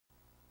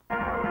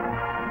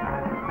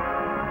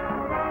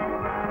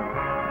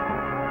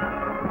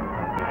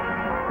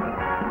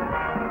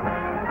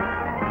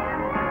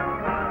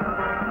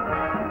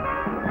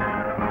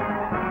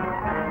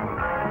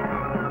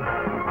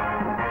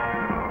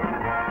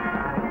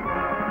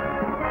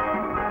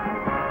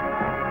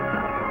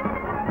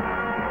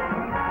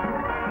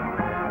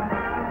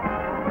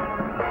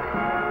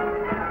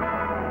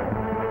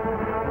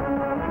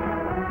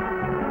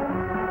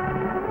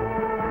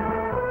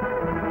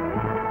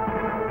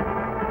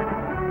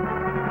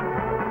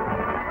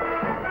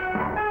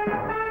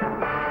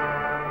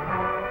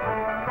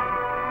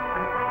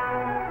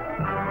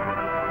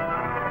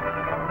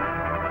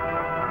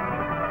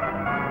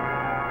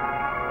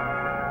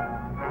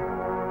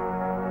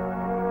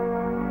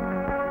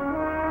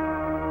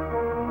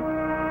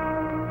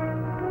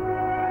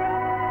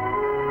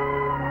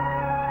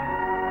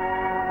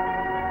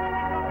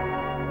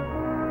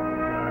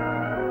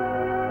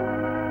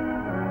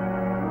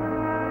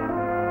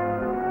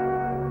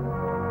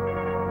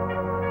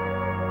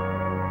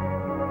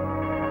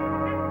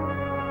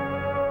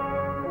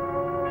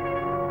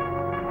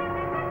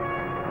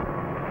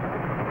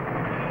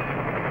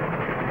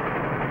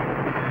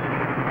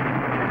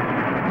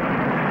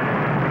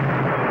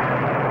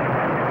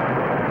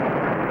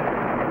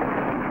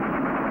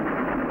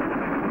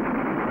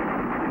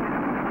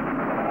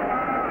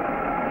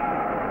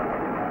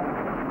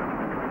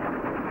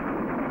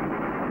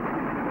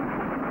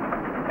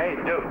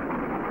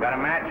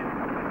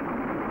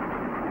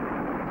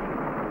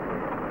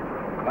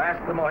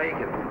Last of the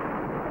Mohicans.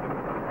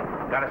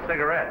 Got a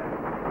cigarette?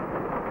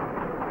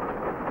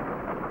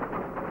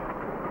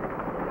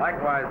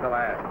 Likewise the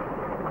last.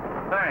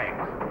 Thanks.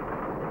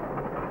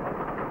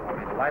 Want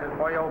me to light it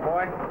for you, old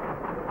boy?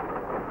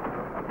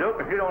 Duke,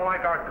 if you don't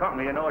like our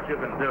company, you know what you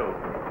can do.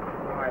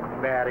 Why,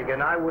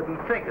 Madigan, I wouldn't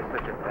think of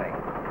such a thing.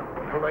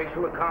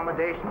 Palatial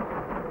accommodations,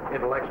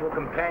 intellectual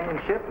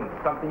companionship, and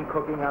something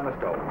cooking on the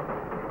stove.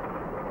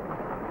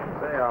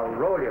 Say, I'll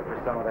roll you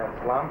for some of that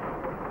slum.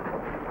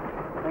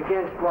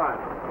 Against what?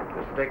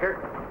 The sticker.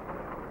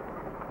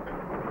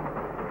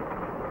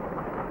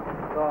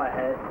 Go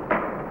ahead.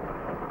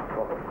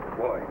 Oh,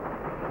 boy.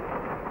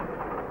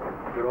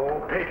 Good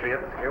old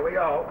patriots. Here we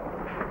go.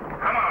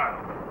 Come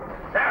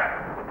on.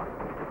 Sarah!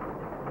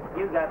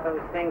 You got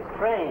those things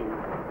trained.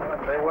 Well,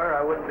 if they were,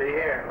 I wouldn't be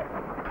here.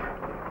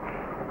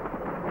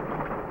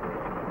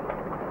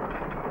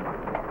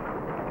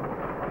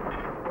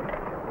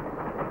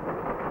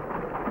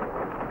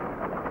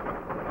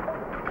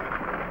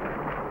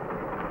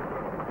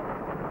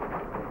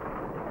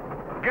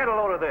 Get a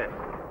load of this.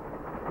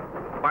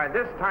 By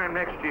this time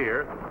next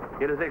year,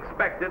 it is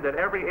expected that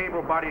every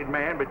able-bodied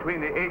man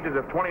between the ages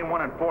of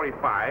 21 and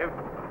 45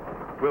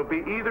 will be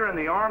either in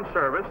the armed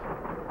service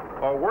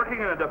or working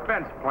in a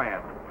defense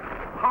plant.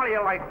 How do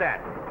you like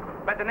that?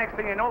 Bet the next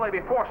thing you know, they'll be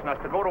forcing us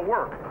to go to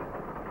work.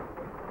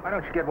 Why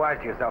don't you get wise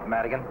to yourself,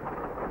 Madigan?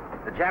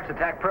 The Japs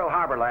attacked Pearl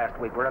Harbor last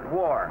week. We're at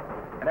war.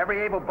 And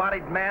every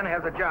able-bodied man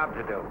has a job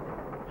to do.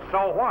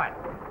 So what?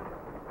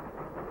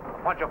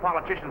 A bunch of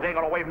politicians ain't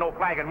gonna wave no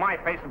flag in my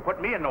face and put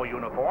me in no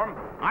uniform.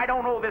 I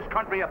don't owe this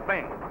country a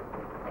thing.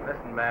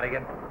 Listen,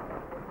 Madigan.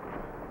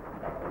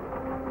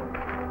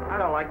 I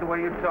don't like the way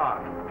you talk.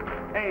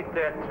 Ain't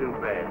that too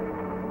bad?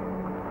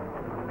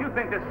 You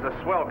think this is a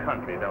swell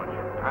country, don't you?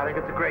 I think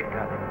it's a great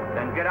country.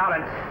 Then get out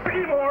and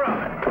see more of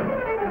it.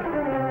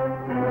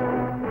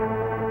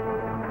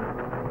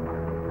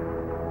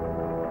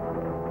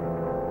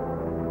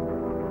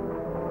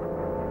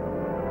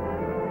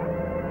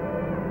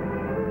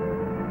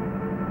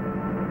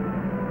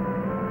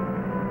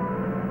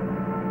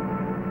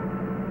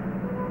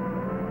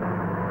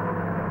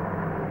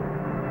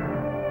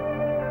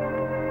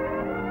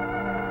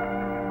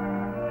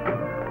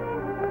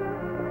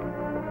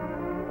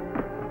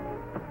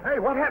 Hey,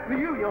 what happened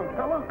to you, young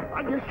fella?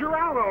 I guess you're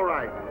out all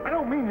right. I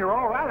don't mean you're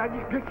all right. I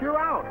just guess you're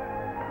out.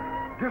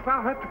 Guess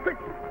I'll have to fix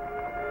it.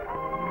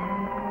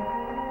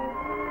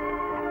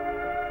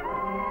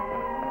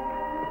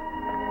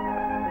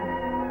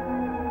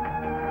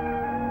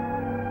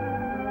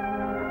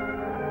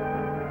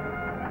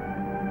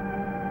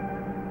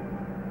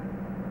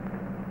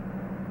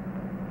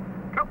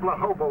 Couple of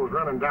hobos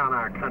running down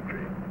our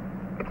country.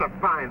 It's a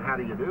fine how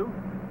do you do.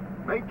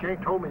 Mate, you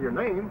ain't told me your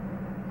name.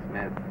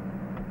 Smith.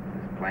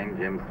 Plain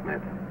Jim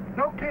Smith.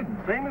 No kidding.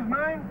 Same as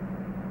mine?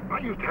 I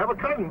used to have a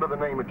cousin by the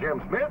name of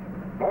Jim Smith,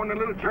 born in a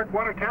little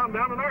jerkwater town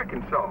down in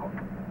Arkansas.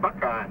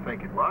 Buckeye, I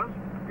think it was.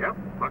 Yep,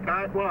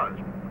 Buckeye it was.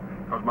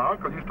 Because my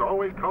uncle used to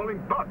always call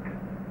him Buck.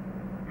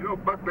 You know,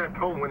 Buck left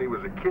home when he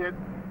was a kid.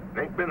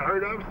 Ain't been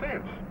heard of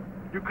since.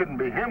 You couldn't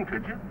be him,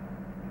 could you?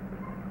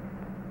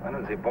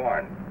 When was he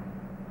born?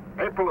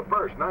 April the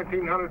 1st,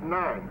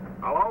 1909.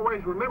 I'll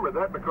always remember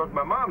that because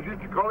my moms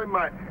used to call him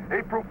my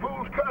April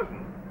Fool's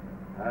cousin.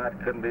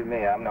 That couldn't be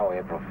me. I'm no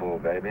April Fool,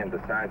 baby. And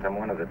besides, I'm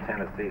one of the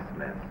Tennessee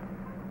Smiths.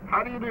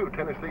 How do you do,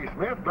 Tennessee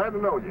Smith? Glad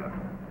to know you.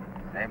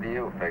 Same to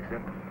you,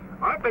 Fixin'.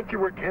 I bet you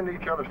were kin to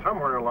each other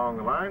somewhere along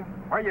the line.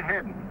 Where you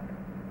heading?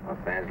 Los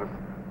Angeles.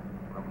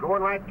 I'm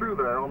going right through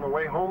there on my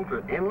way home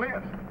to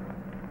enlist.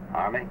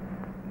 Army?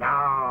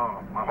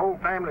 No, my whole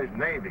family's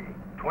Navy.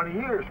 20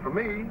 years for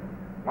me.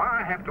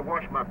 Why, I have to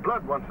wash my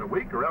blood once a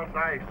week or else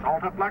I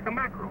salt up like a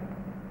mackerel.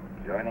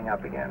 Joining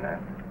up again,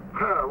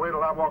 huh? Wait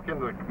till I walk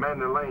into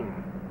Commander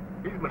Lane.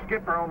 He's my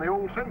skipper on the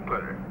old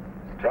Sinclair.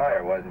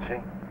 Destroyer, wasn't she?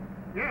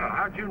 Yeah,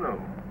 how'd you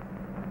know?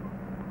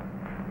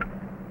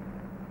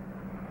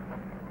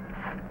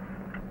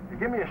 You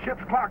give me a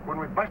ship's clock when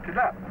we busted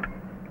up.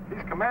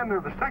 He's commander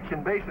of the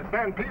section base at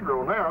San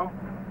Pedro now.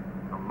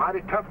 A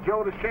mighty tough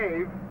Joe to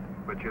shave,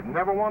 but you'd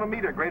never want to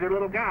meet a greater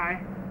little guy.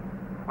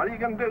 What are you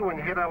going to do when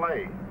you hit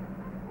L.A.?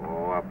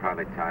 Oh, I'll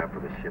probably tie up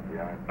with the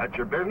shipyard. That's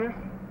your business?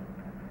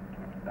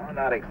 No,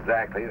 not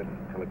exactly.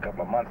 Until a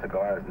couple of months ago,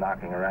 I was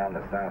knocking around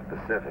the South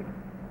Pacific.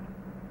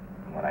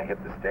 And when I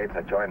hit the States,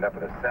 I joined up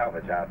with a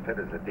salvage outfit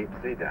as a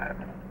deep-sea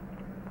diver.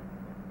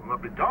 Well, I'll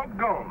be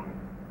doggone.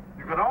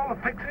 You got all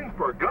the fixings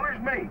for a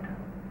gunner's mate.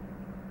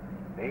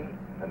 Me?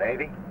 The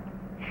Navy?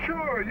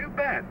 Sure, you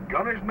bet.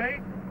 Gunner's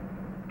mate.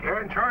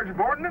 Care in charge of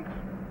ordnance.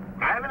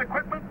 Private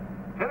equipment.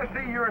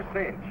 Tennessee, you're a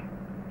cinch.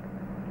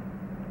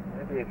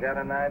 Maybe you got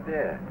an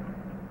idea.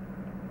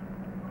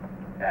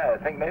 Yeah,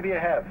 I think maybe you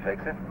have,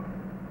 Fixer.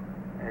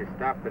 Hey,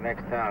 stop the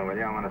next town, will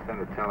you? I want to send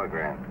a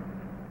telegram.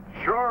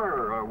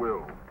 Sure, I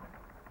will.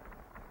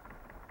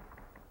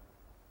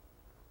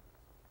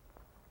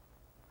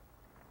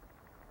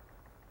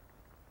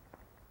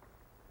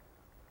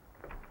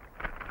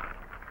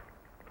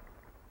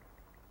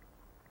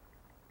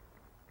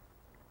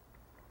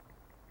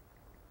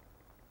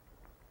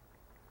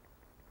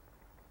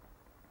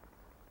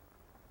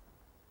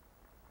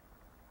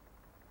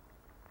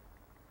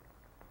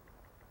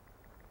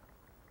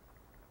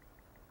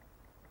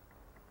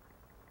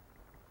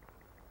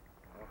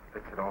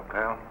 fix it all,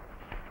 pal?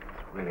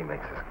 This really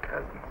makes us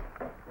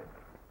cousins.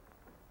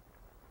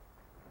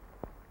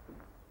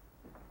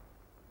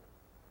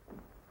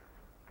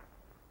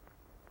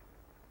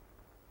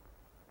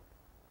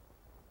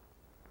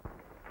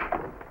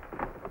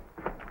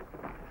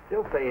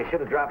 Still say you should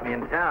have dropped me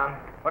in town.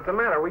 What's the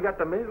matter? We got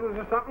the measles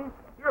or something?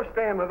 You're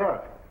staying with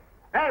us.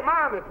 Hey,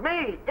 Mom, it's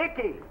me,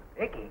 Icky.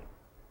 Icky.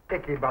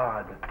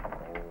 Ichabod.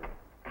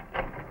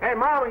 Hey,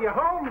 Mom, are you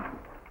home?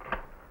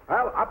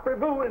 Well,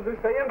 après-vous, as we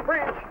say in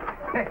French.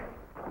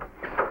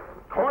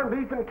 Corned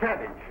beef and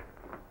cabbage.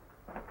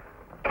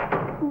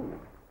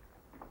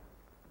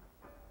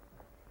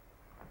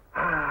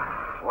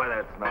 Boy,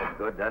 that smells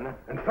good, doesn't it?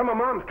 And some of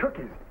Mom's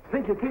cookies.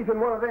 Sink your teeth in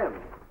one of them.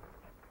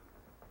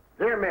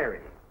 Dear Mary.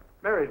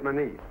 Mary's my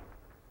niece.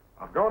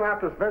 I've gone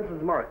out to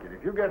Spencer's Market.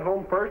 If you get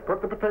home first,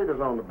 put the potatoes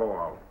on the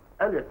boil.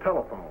 Elliot,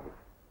 telephone.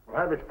 We'll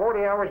have his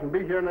 40 hours and be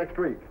here next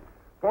week.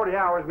 40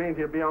 hours means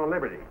he'll be on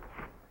liberty.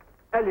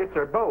 Elliot's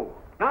her beau.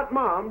 Not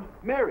Mom's,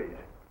 Mary's.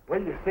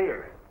 Will you see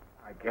her?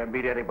 I can't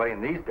beat anybody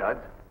in these duds.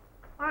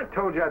 I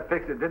told you I'd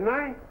fix it, didn't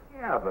I?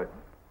 Yeah, but...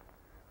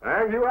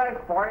 Well, you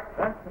asked for it.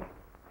 Huh?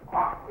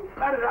 Oh,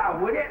 let it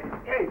out, will you?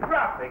 Hey,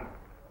 drop me.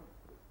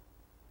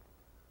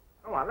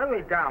 Come on, let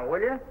me down, will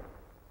you?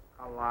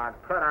 Come on,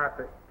 cut out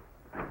the...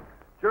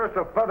 Sure,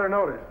 so further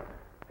notice.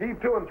 Heave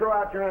to and throw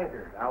out your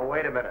anchor. Now,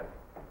 wait a minute.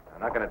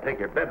 I'm not going to take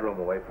your bedroom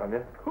away from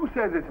you. Who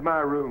says it's my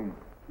room?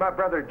 It's my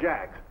brother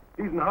Jack's.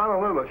 He's in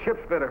Honolulu,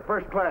 ship's fitter,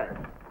 first class.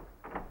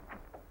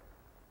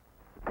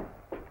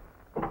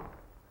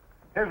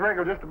 His rig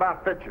will just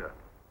about fit you.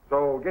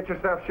 So get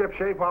yourself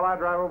shipshape while I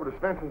drive over to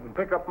Svenson's and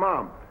pick up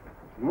Mom.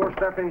 Some more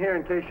stuff in here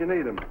in case you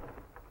need them.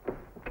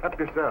 Help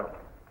yourself.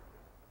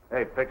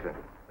 Hey, fix it.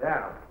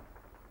 Yeah.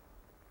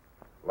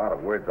 A lot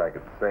of words I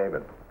could say,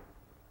 but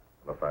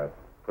if I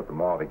put them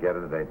all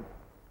together,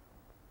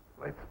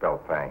 they'd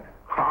spell thanks.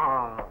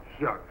 Ah,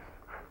 shucks.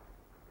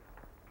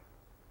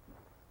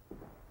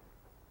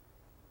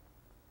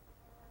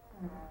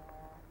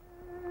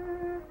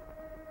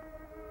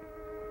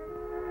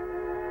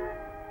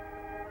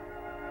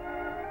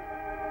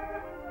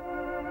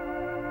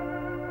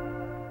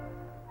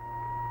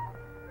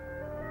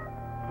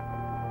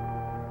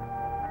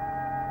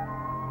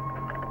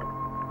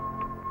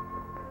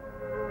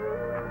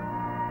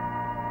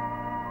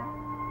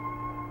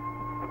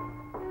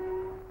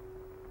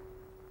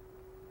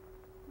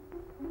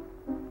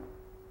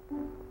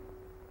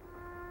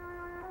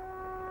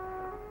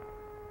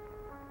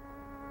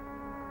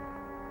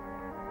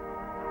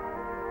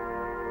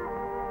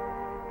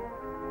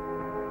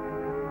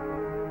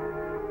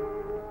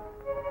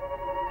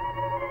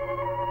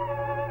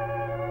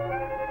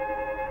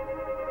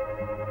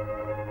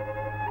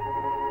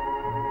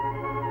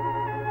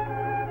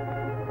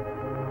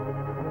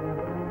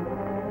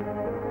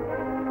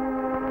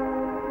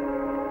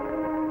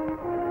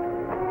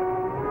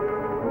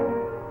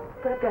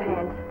 Put up your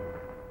hands.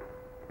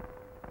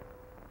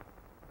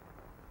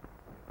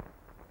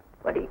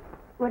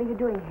 What are you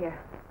doing here?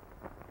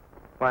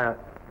 Why,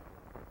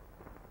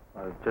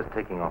 I was just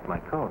taking off my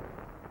coat.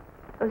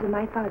 Those are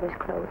my father's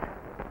clothes.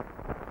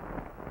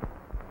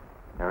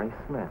 Mary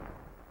Smith.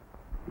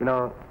 You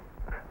know,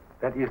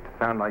 that used to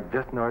sound like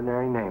just an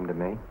ordinary name to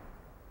me.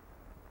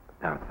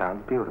 But now it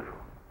sounds beautiful.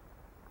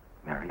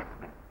 Mary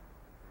Smith.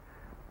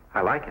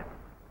 I like it.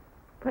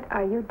 What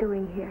are you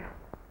doing here?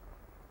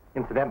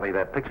 Incidentally,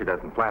 that picture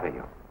doesn't flatter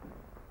you.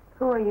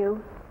 Who are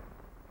you?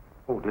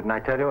 Oh, didn't I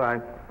tell you?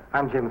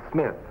 I'm Jim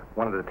Smith,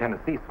 one of the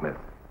Tennessee Smiths.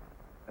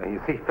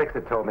 You see,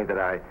 Fix-It told me that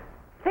I...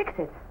 Fix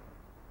it.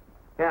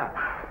 Yeah,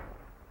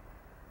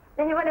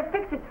 Then you want to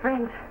fix it,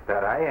 friend.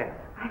 that I am.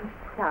 I'm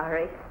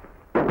sorry.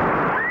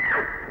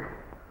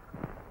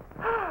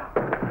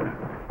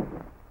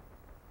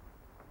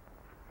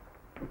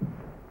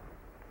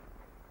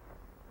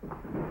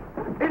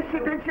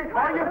 Did she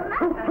call you?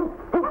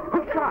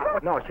 Who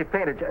shot? No, she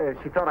fainted.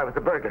 She thought I was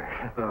a burglar.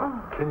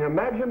 Can you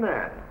imagine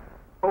that?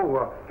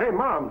 Oh, hey,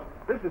 Moms,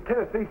 this is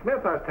Tennessee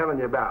Smith I was telling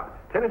you about.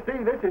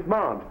 Tennessee, this is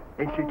Moms.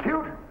 Ain't she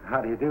cute? How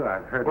do you do?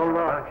 I've heard Well,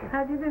 about you.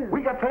 How'd you do?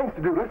 We got things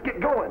to do. Let's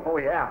get going. Oh,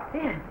 yeah.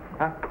 Yes.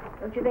 Huh?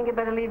 Don't you think you'd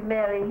better leave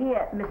Mary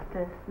here,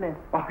 Mr. Smith?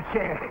 Oh,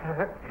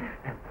 yeah.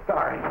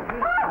 Sorry.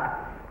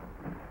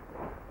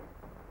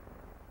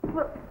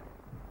 Well,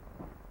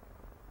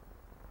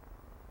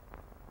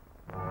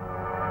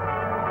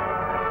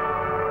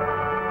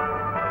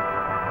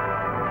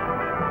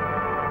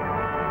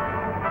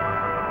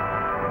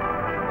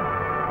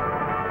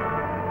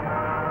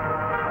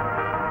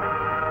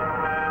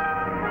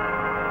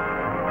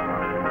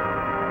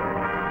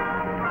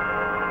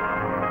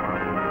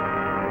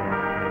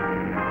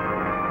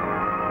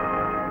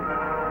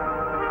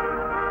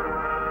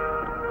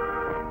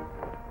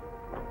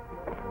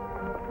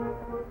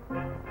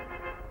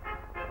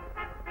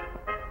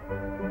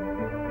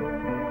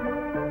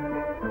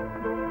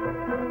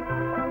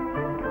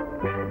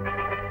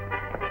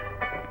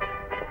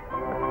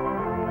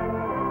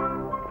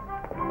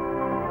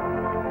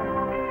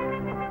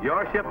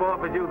 Your ship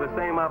offers you the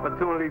same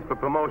opportunities for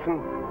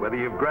promotion, whether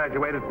you've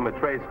graduated from a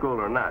trade school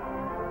or not.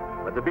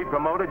 But to be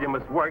promoted, you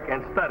must work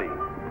and study.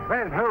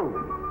 Says who?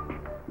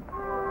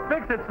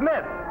 Fix-It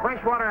Smith.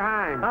 Freshwater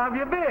Hines. How have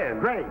you been?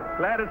 Great.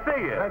 Glad to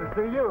see you. Glad to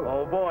see you.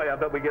 Oh, boy, I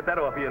bet we get that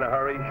off you in a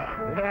hurry.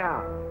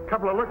 Yeah. A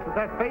couple of looks at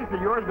that face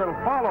of yours that'll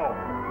follow.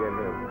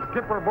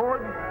 Skipper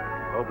aboard.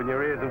 Open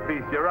your ears and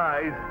feast your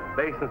eyes.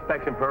 Base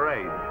inspection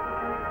parade.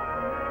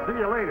 See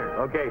you later.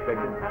 Okay,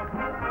 Fix-It.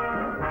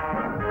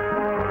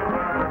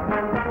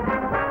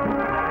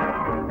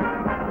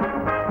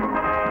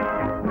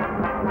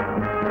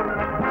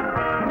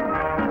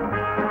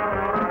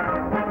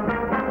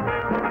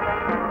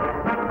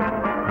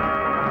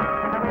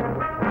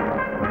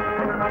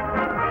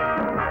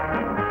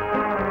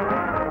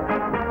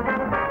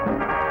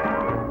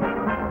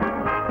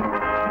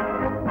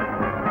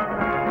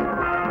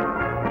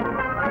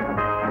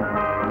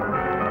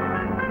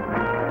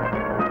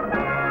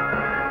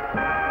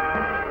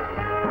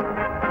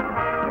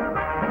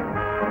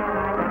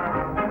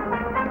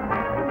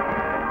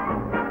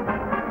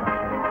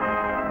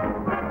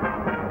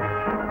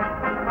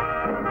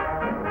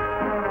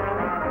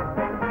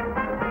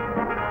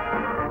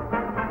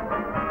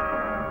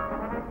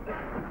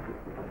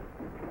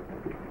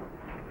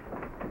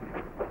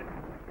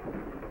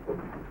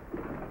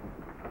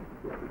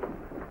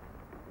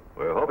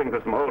 We're hoping for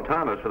some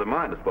old-timers for the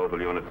mine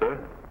disposal unit, sir.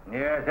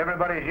 Yes,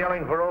 everybody's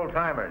yelling for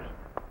old-timers.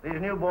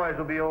 These new boys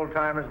will be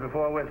old-timers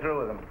before we're through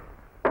with them.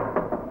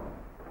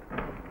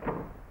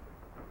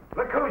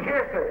 Look who's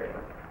here, sir.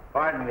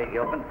 Pardon me,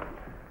 Gilpin.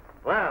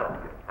 Well,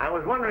 I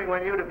was wondering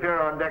when you'd appear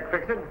on deck,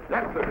 Fix-It.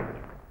 Yes, sir.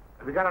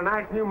 Have you got a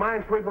nice new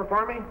minesweeper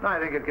for me? I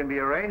think it can be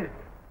arranged.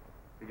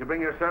 Did you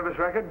bring your service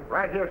record?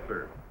 Right here,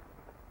 sir.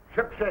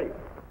 Ship shape.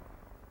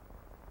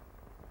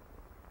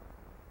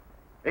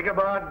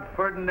 Ichabod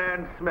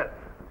Ferdinand Smith,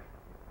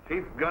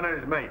 Chief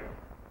Gunner's Mate.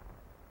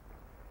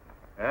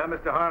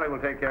 Mr. Harley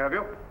will take care of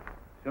you.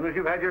 As soon as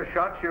you've had your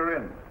shots, you're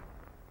in.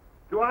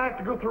 Do I have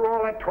to go through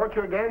all that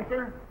torture again,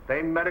 sir?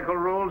 Same medical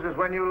rules as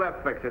when you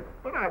left, Fix-It.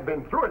 But I've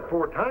been through it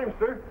 4 times,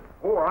 sir.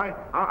 Oh, I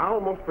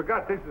almost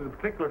forgot this is a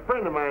particular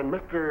friend of mine,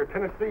 Mr.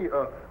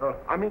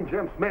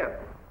 Jim Smith.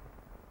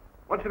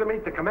 Want you to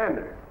meet the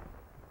commander.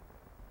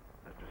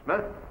 Mr.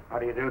 Smith, how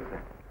do you do,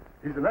 sir?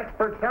 He's an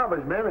expert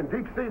salvage man and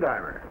deep sea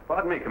diver.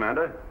 Pardon me,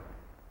 Commander.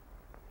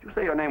 Did you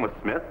say your name was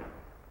Smith?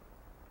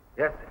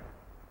 Yes, sir.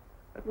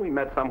 Haven't we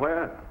met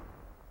somewhere?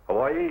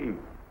 Hawaii,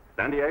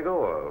 San Diego,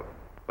 or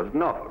was it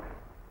Norfolk?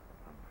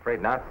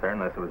 Afraid not, sir,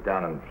 unless it was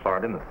down in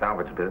Florida in the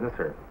salvage business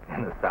or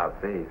in the South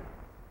Seas.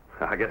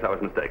 I guess I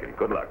was mistaken.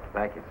 Good luck.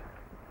 Thank you, sir.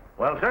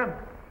 Well, sir?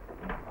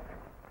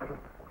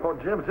 Oh,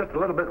 Jim's just a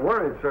little bit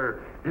worried, sir.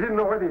 He didn't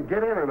know whether he'd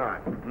get in or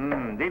not.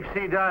 Deep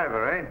sea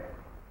diver, eh?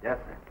 Yes,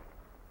 sir.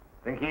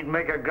 Think he'd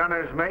make a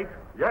gunner's mate?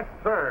 Yes,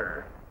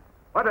 sir.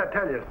 What'd I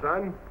tell you,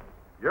 son?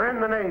 You're in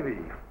the Navy.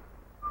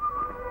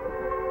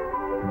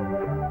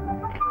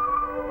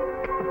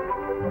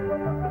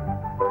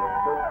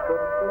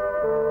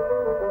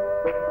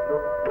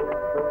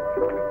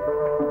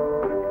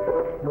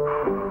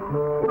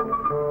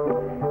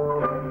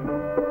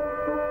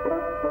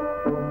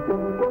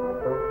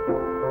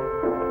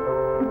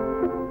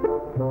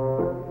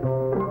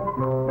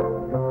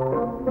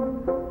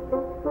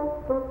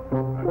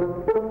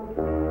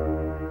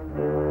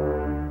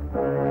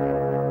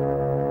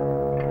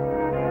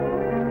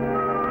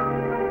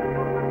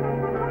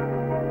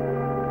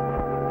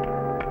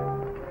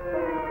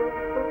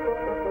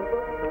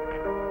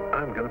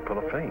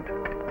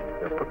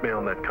 Just put me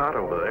on that cot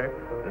over there.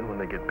 Then when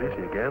they get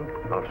busy again,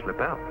 I'll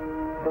slip out.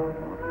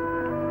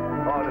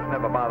 Oh, this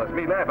never bothers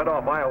me. Laugh it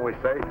off, I always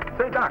say.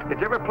 Say, Doc, did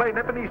you ever play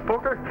Nipponese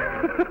poker?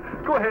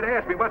 Go ahead,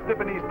 ask me. What's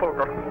Nipponese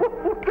poker?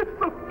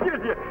 This'll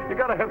kill you. You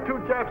gotta have 2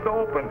 jabs to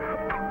open.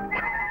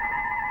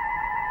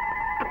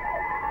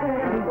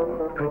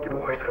 Thank you,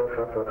 boys.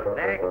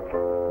 Next.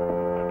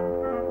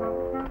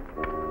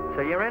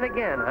 So you're in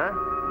again, huh?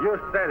 You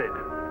said it.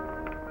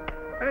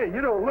 Hey,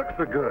 you don't look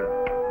so good.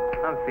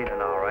 I'm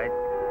feeling all right.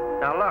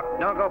 Now, look,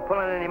 don't go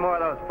pulling any more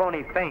of those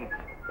phony feints.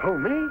 Oh,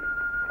 me?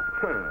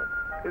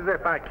 As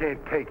if I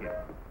can't take it.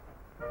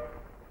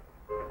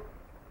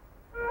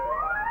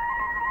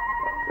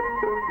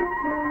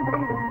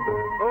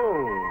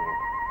 Oh,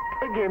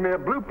 they gave me a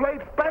blue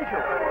plate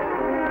special.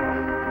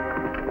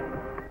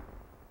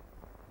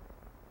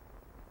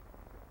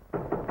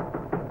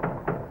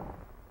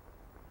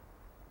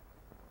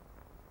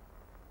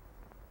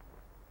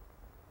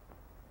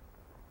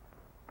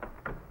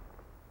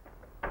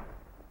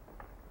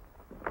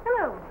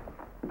 Hello.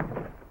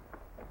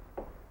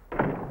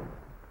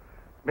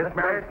 Miss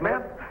Mary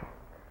Smith?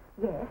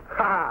 Yes.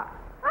 Ha!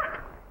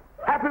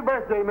 Happy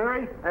birthday,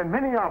 Mary, and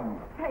many of them.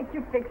 Thank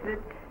you,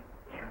 Fix-It.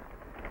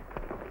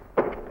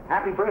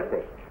 Happy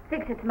birthday.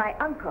 Fix-It's my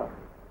uncle.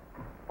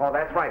 Oh,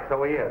 that's right,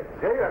 so he is.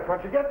 Hey, that's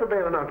what you get for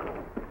being an uncle.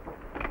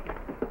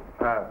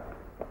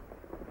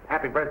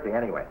 Happy birthday,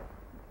 anyway.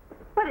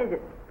 What is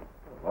it?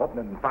 Well, open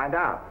it and find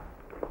out.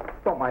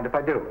 Don't mind if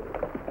I do.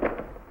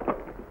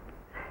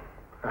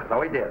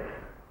 So he did.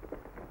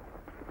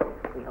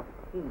 We'll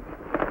see.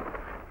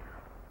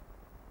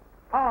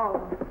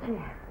 Oh,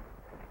 Jim.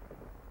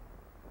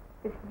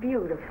 It's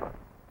beautiful.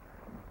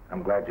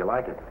 I'm glad you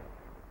like it.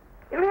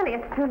 Really,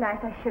 it's too nice.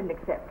 I shouldn't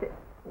accept it.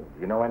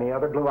 You know any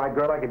other blue-eyed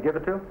girl I could give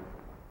it to?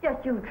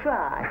 Just you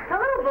try.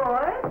 Hello,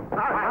 boys.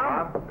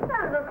 Hi, Mom.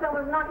 Sounds like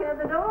someone's knocking at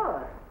the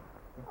door.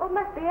 Oh, it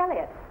must be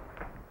Elliot.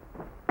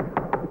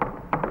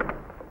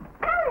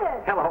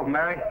 Elliot! Hello,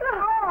 Mary.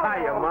 Oh.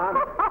 Hiya, Mom.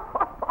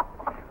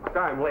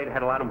 Sorry I'm late. I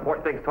had a lot of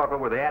important things to talk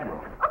over with the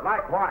Admiral.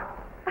 Like what?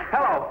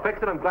 Hello,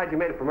 Fix-It. I'm glad you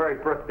made it for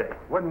Mary's birthday.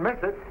 Wouldn't miss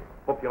it.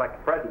 Hope you like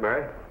the present,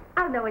 Mary.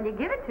 I'll know when you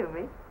give it to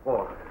me.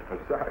 Oh, I'm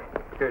sorry.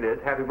 Here it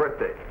is. Happy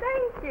birthday.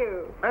 Thank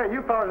you. Hey,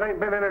 you fellas ain't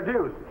been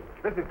introduced.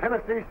 This is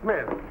Tennessee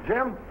Smith.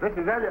 Jim, this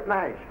is Elliot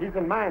Nash. He's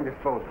in mine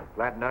disposal.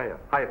 Glad to know you.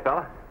 Hiya,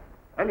 fella.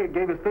 Elliot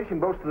gave his fishing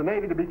boats to the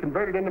Navy to be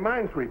converted into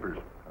minesweepers.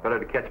 Better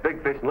to catch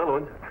big fish than little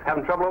ones.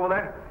 Having trouble over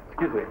there?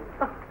 Excuse me.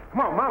 Come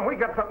on, Mom, we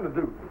got something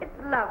to do. It's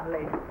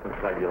lovely. I'm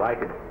glad you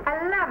like it.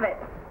 I love it.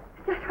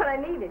 It's just what I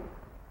needed.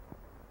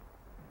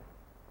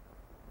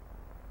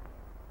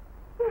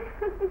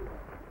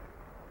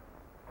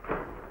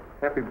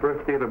 Happy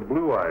birthday to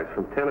Blue Eyes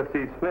from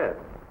Tennessee Smith.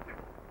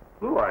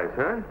 Blue Eyes,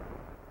 huh?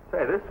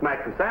 Say, this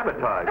smacks of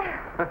sabotage.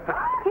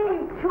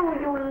 Heave to,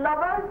 you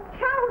lovers.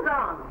 Chow's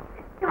on.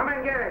 Come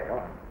and get it.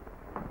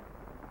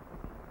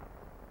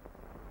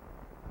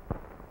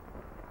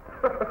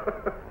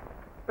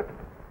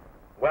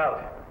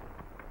 Welch.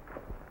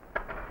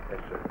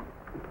 Yes, sir.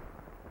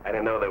 I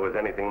didn't know there was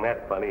anything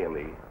that funny in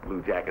the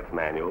Blue Jackets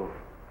manual.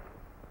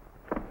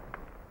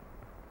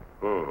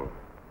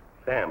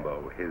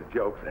 Sambo, his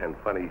jokes and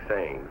funny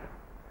sayings.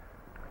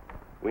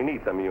 We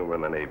need some humor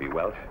in the Navy,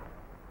 Welch.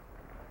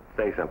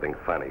 Say something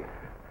funny.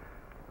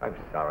 I'm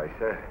sorry,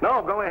 sir.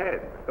 No, go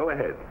ahead. Go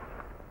ahead.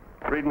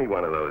 Read me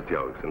one of those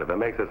jokes, and if it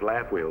makes us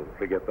laugh, we'll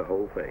forget the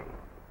whole thing.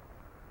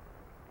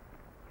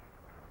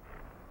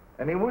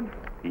 Anyone?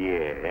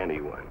 Yeah,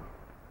 anyone.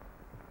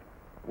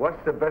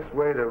 What's the best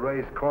way to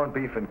raise corned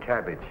beef and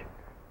cabbage?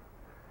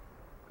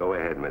 Go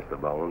ahead,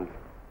 Mr. Bones.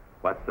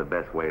 What's the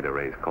best way to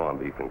raise corned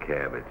beef and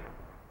cabbage?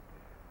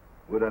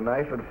 With a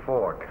knife and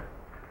fork.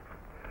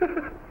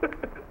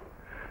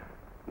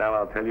 Now,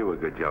 I'll tell you a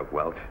good joke,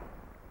 Welch.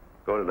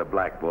 Go to the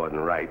blackboard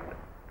and write,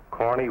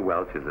 Corny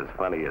Welch is as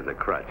funny as a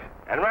crutch.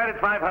 And write it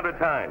 500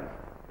 times.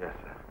 Yes,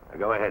 sir. Now,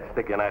 go ahead,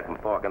 stick your knife and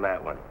fork in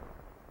that one.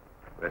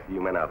 Rest of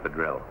you men out for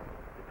drill.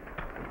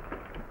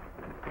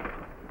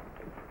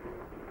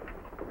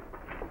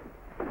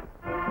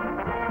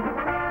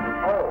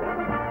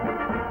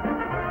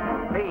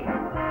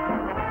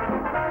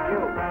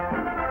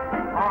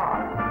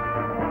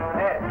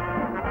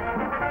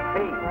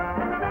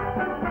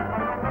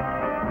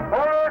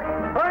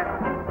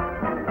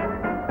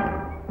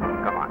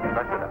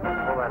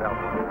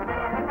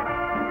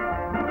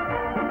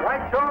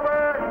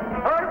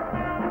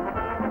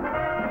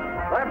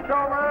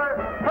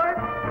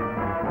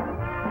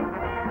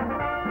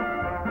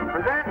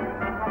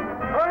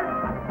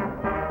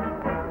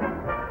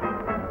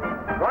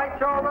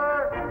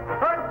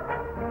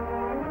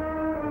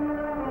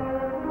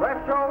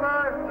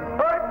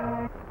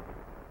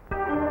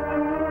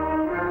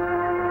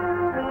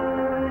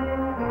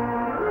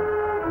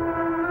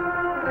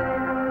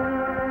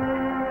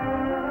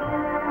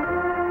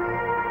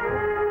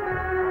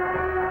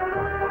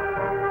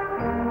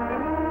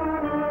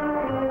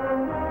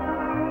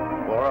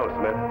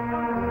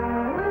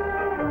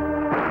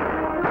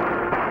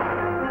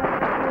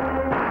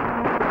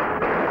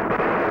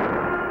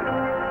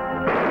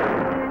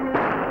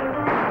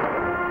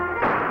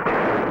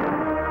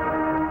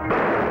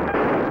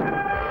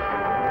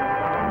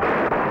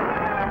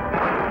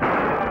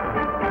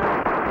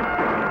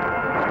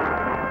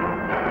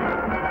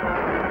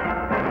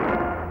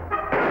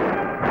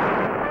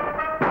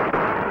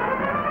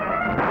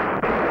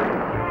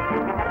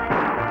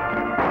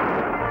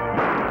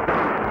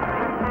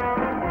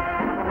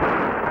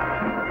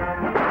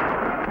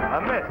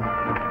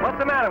 What's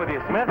the matter with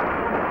you, Smith?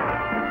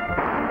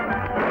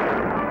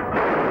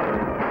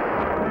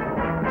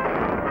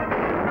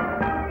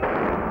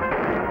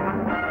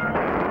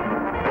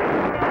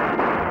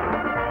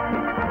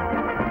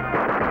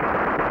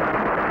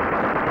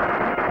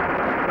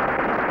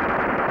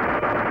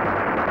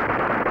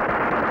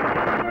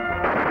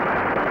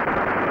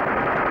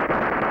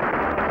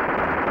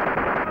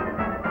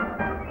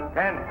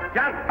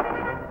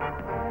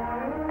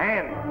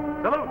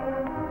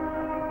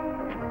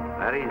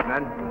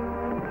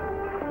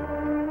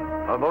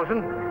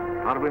 Bosun,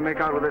 how did we make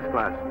out with this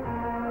class?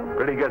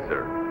 Pretty good,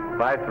 sir.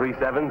 5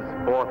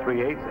 3-7s, 4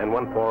 3-8s, and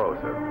 1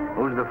 4-0, sir.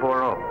 Who's the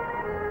 4-0?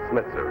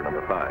 Smith, sir,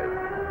 number 5.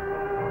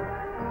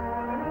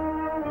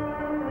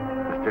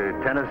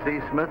 Mr. Tennessee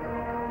Smith?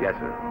 Yes,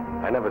 sir.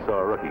 I never saw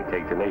a rookie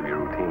take to Navy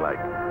routine like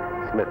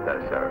Smith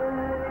does, sir.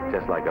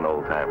 Just like an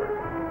old-timer.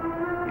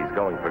 He's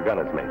going for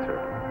gunner's mate, sir.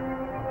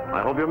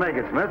 I hope you make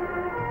it, Smith.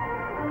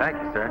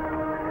 Thank you, sir.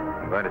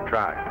 I'm going to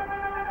try.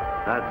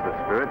 That's the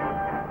spirit.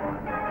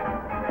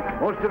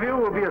 Most of you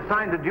will be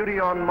assigned to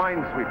duty on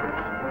minesweepers.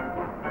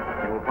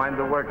 You will find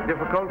the work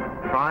difficult,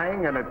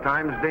 trying, and at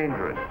times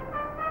dangerous.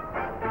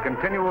 The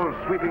continual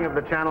sweeping of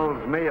the channels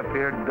may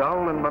appear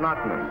dull and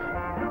monotonous,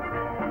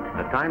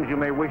 times you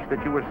may wish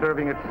that you were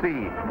serving at sea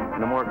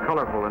in a more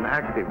colorful and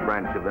active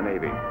branch of the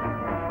Navy.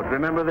 But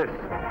remember this,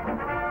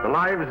 the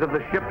lives of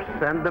the ships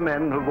and the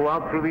men who go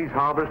out through these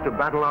harbors to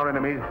battle our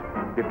enemies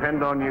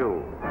depend on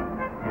you.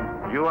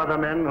 You are the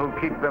men who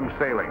keep them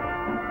sailing.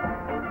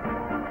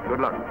 Good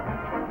luck.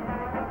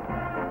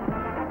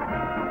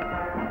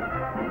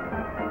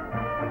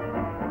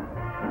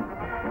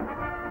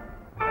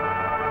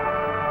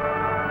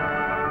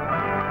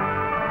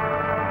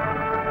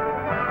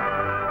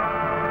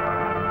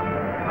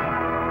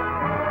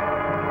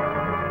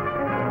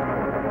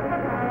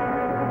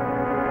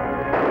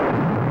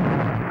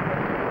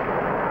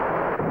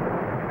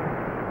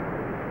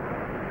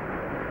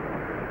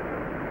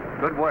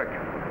 Good work.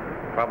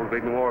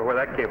 Probably more where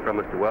that came from,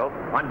 Mr. Wells.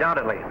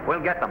 Undoubtedly. We'll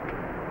get them.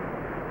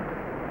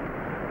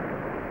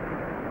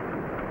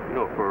 You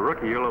know, for a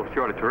rookie, you're a little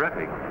short of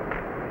terrific.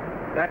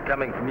 That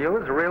coming from you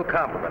is a real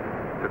compliment.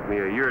 Took me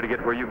a year to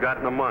get where you got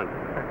in a month.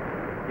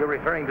 You're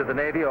referring to the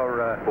Navy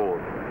or, Both.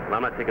 Well,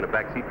 I'm not taking a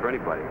back seat for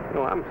anybody. You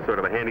know, I'm sort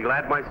of a handy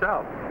lad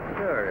myself.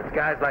 Sure, it's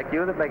guys like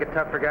you that make it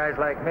tough for guys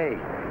like me.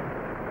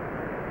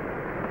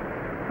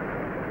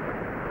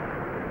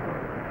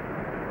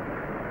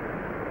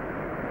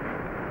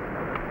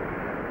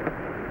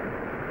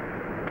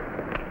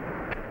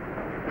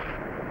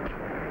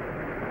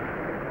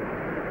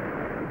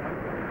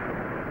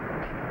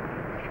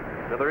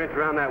 Another inch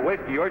around that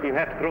waist of yours, and you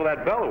have to throw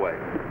that bell away.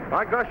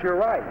 I guess you're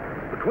right.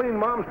 Between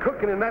Mom's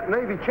cooking and that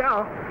Navy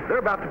chow, they're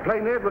about to play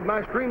Ned with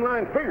my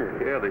streamlined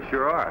fingers. Yeah, they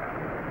sure are.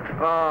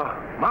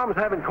 Mom's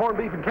having corned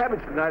beef and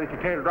cabbage tonight if you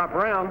care to drop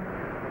around.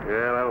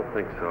 Yeah, I don't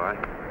think so.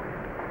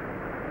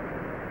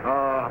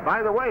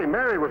 By the way,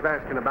 Mary was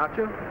asking about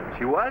you.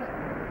 She was?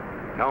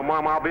 Tell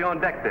Mom I'll be on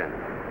deck then.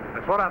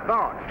 That's what I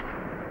thought.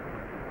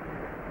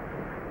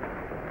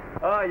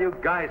 Oh, you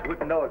guys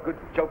wouldn't know a good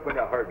joke when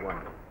you heard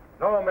one.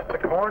 No, Mr.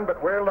 Corn,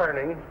 but we're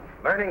learning.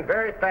 Learning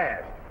very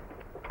fast.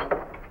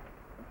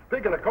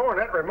 Speaking of corn,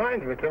 that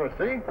reminds me,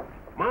 Tennessee.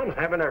 Mom's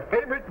having her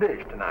favorite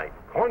dish tonight,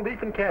 corned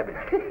beef and cabbage.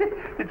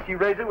 Did she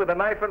raise it with a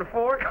knife and a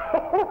fork?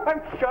 Oh, I'm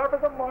sharp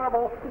as a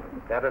marble.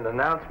 Is that an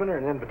announcement or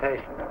an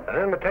invitation? An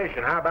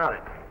invitation, how about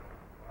it?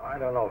 I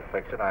don't know,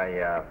 Fix-It.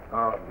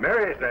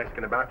 Mary's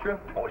asking about you.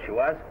 Oh, she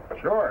was?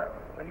 Sure.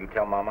 Well, you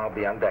tell Mom I'll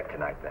be on deck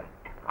tonight, then.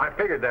 I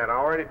figured that. I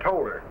already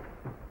told her.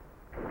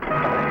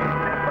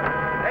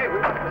 Hey, we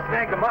must have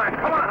snagged the mine.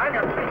 Come on, on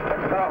your feet.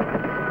 Let's go.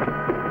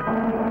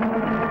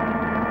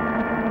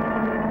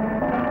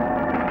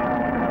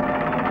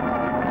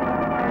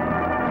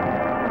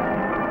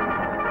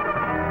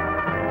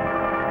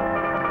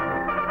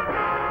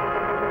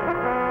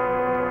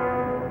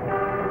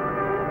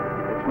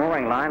 Its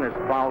mooring line is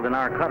fouled in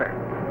our cutter.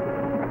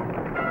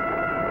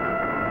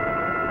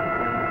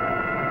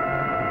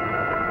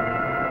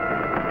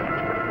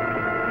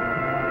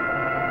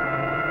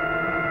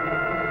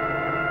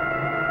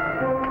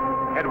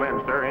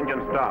 Headwind, sir.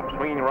 Engine stop.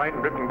 Swinging right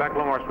and drifting back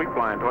along our sweep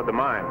line toward the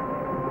mine.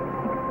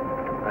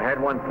 Ahead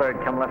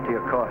 1/3, come left to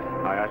your course.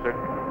 Aye, aye, sir.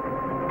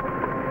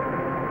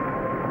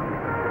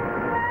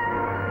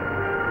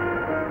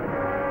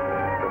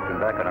 Drifting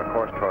back on our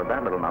course toward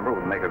that little number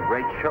would make a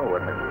great show,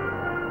 wouldn't it?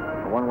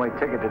 A one-way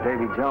ticket to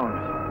Davy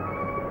Jones.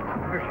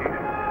 Here she is.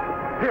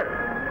 Here.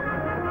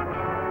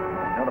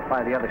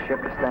 Notify the other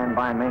ship to stand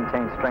by and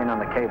maintain strain on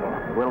the cable.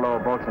 We'll lower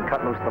boats and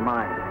cut loose the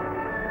mine.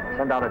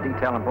 Send out a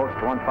detail and boats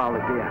to unfoul the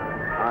gear.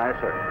 Aye,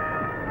 sir.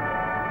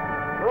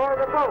 Lower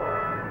the boat.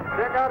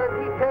 Send out a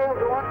detail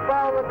to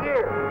unfoul the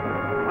gear.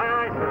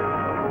 Aye, aye, sir.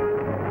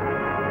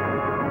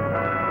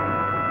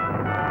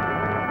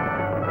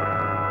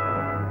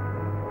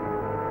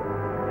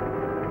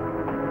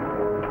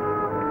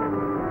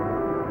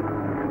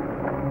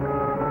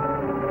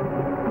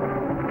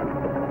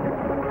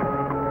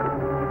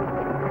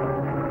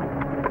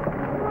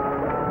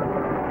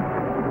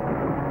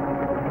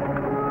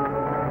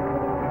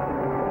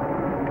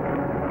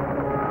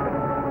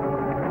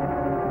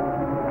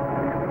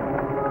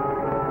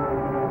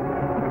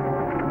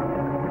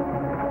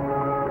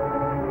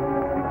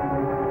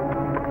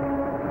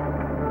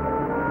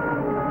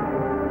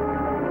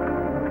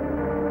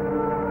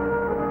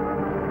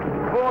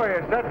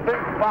 That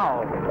thing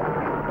foul.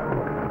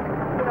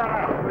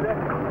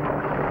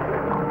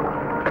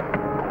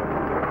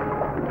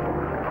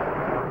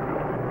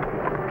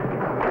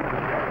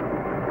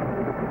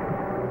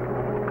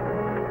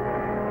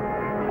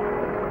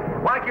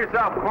 Watch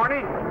yourself,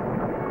 Corny.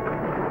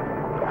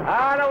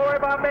 Don't worry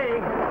about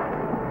me.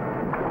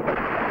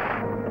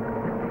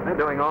 They're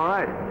doing all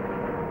right.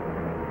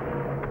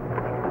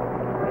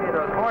 Hey,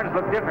 those horns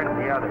look different than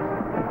the others.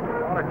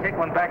 I want to take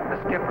one back to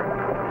the skipper.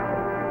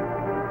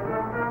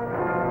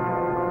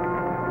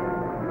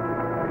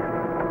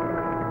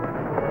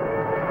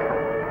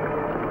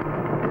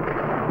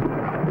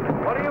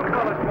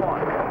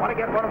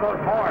 Get one of those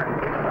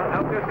horns.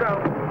 Help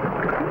yourself.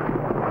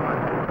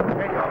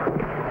 Take over.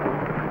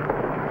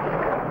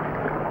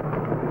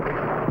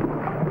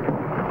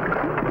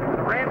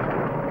 Wrench?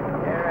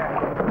 Yeah.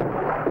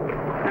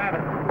 Have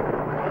it.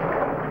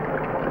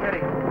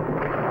 Steady.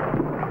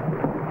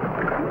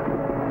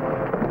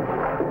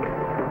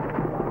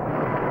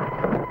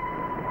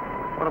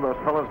 are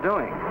those fellows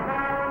doing?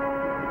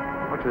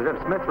 Looks as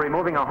if Smith's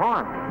removing a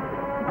horn.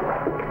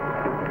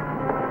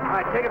 All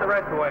right, take it the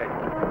rest of the way.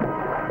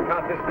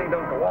 God, this thing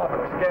don't go off,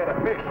 it'll scare the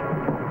fish.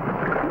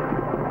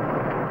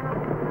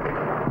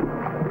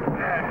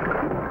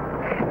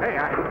 Hey,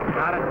 I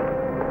got it.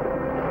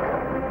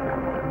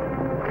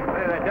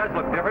 Hey, that does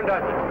look different,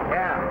 doesn't it?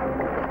 Yeah.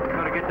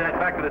 Got to get that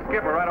back to the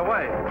skipper right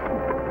away.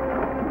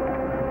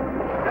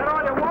 Is that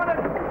all you wanted?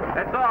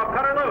 That's all.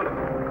 Cut her loose.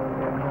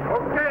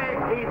 Okay,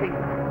 easy.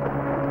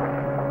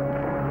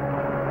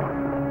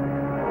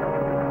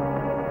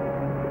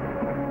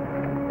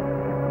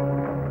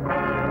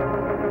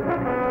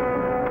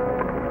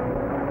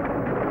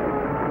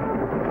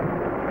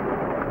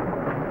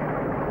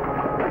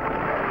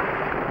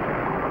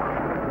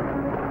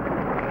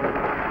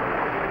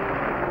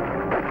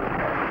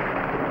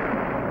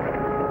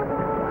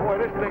 Boy,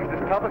 this thing's as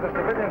tough as a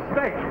civilian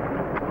steak.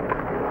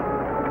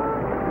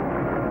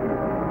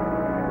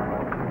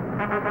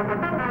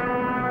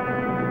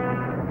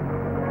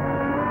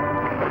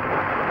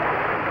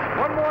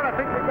 One more and I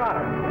think we got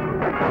it.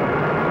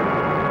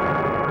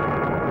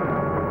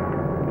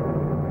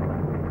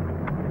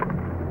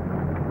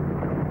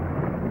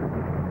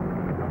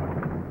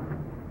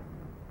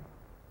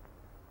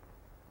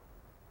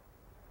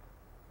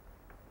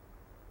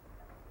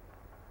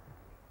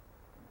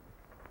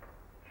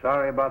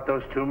 Sorry about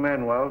those two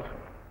men, Wells.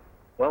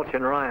 Welch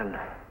and Ryan,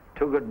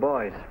 two good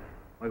boys.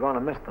 We're going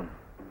to miss them.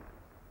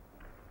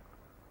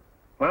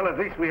 Well, at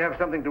least we have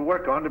something to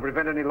work on to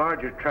prevent any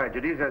larger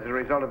tragedies as a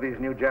result of these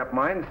new Jap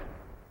mines.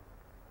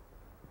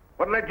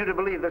 What led you to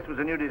believe this was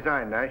a new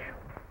design, Nash?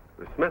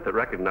 The Smith had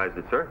recognized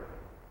it, sir.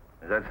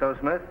 Is that so,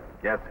 Smith?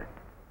 Yes, sir.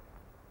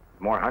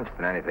 More hunch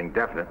than anything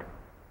definite.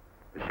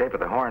 The shape of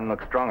the horn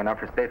looks strong enough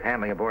for safe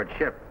handling aboard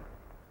ship.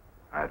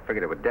 I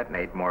figured it would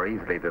detonate more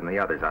easily than the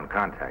others on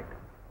contact.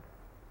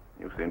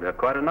 You seem to have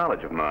quite a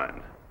knowledge of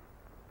mines.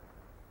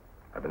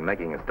 I've been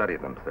making a study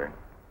of them, sir.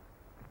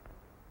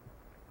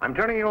 I'm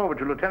turning you over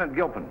to Lieutenant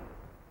Gilpin.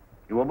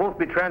 You will both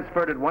be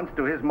transferred at once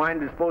to his mine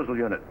disposal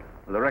unit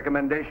with a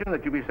recommendation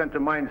that you be sent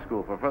to mine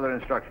school for further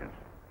instructions.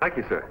 Thank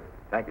you, sir.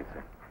 Thank you,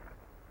 sir.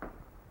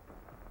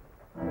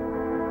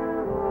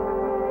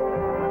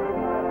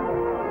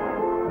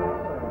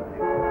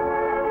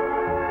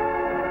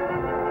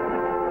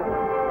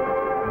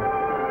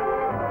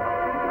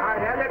 All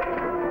right, Elliot.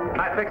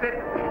 I fix it.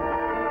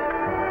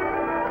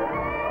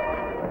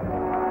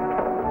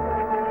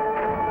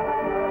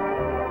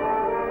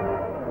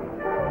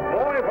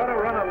 Boy, what a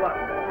run of luck.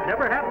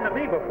 Never happened to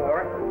me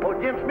before. Oh,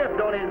 Jim Smith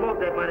donated most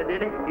of that money,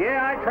 did he?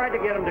 Yeah, I tried to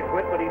get him to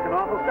quit, but he's an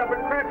awful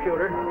stubborn crap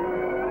shooter.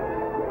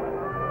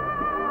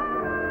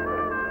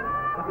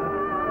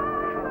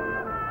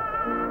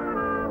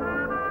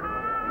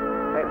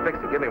 Hey,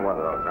 Fixie, give me one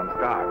of those. I'm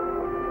starved.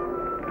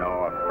 No,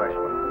 a fresh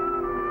one.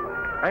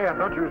 Hey, I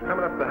thought you was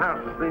coming up to the house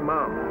to see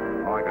Mom.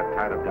 Oh, I got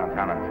tied up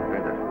downtown on some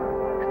business.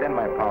 Extend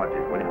my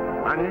apologies, will you?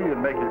 I knew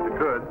you'd make it if you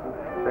could.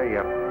 Say,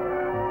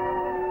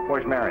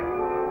 where's Mary?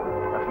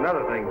 That's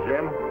another thing,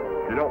 Jim.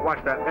 If you don't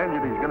watch that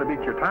engine, he's going to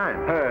beat your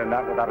time.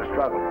 Not without a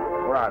struggle.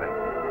 Where are they?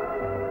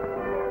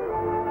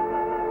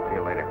 See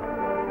you later.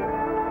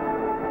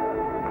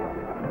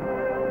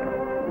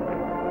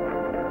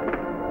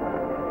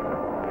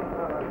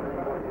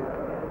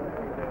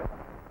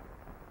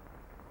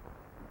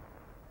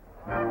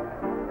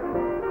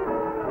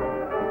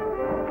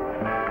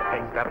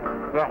 Hey, stop it.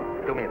 Well,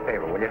 do me a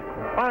favor, will you?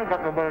 I ain't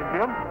got no money,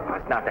 Jim. Oh,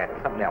 it's not that.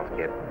 It's something else,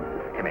 kid.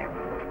 Come here.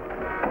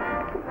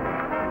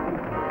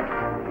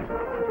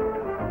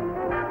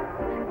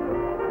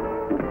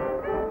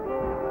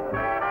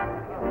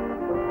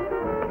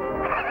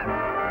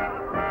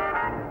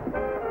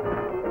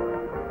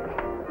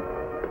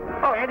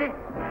 Oh, Andy. You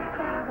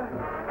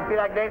feel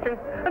like dancing?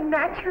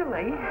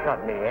 Naturally.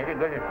 Not me, Andy.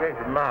 Goodness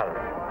gracious, Molly.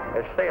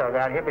 There's sales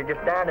out here, but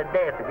just down to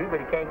dance with you, but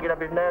he can't get up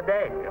his nerve to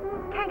ask you.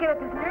 Can't get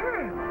up his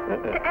nerve.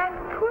 To ask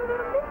poor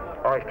little me.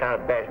 Oh, he's kind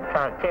of bashful,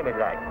 kind of timid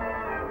like.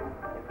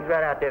 He's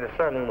right out there in the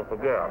sunroom with a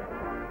girl.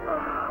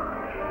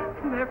 Oh,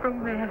 isn't that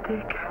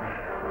romantic?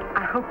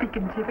 I hope he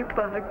can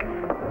jitterbug.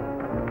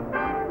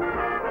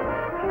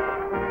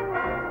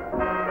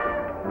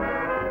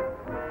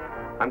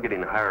 I'm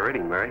getting a higher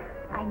rating, Mary.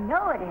 I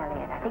know it,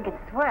 Elliot. I think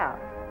it's swell.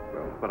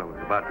 Well, what I was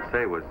about to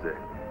say was,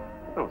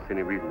 I don't see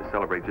any reason to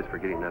celebrate just for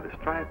getting another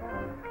stripe.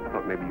 I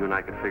thought maybe you and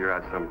I could figure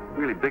out some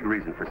really big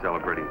reason for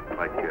celebrating,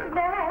 like, Mr.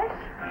 Nash,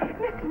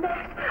 Mr.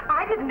 Nash,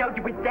 I didn't know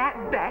you were that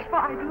bashful.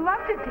 I'd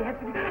love to dance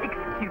with you.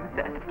 Excuse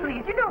us,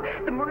 please. You know,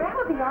 the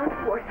morale of the armed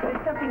forces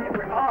is something that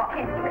we're all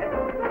interested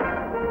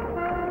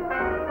in.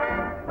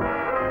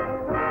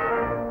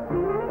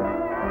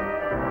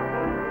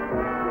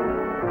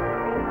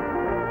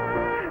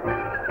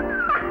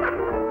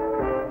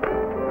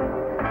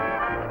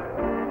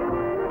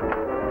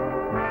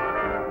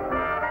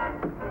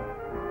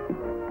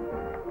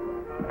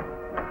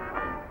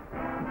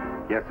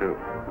 Guess who?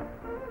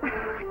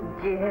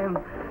 Jim.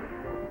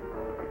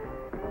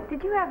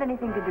 Did you have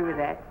anything to do with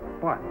that?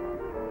 What?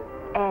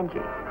 Angie.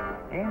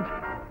 Angie?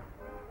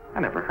 I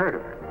never heard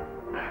of her.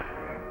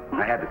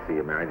 I had to see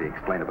you, Mary, to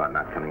explain about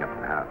not coming up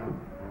to the house.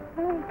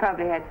 Well, he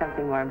probably had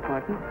something more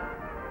important.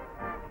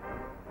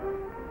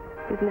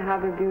 Isn't the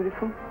harbor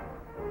beautiful?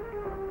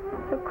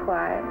 So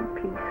quiet and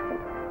peaceful.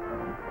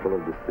 Full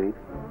of deceit.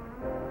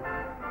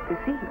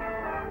 Deceit?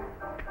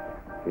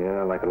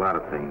 Yeah, like a lot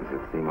of things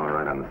that seem all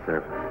right on the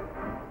surface.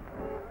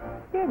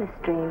 You're in a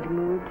strange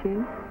mood,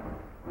 Jim.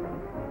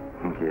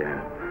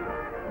 Yeah.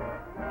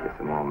 Guess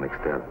I'm all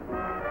mixed up.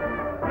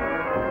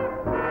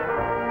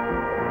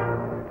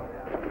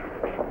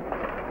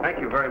 Thank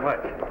you very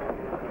much.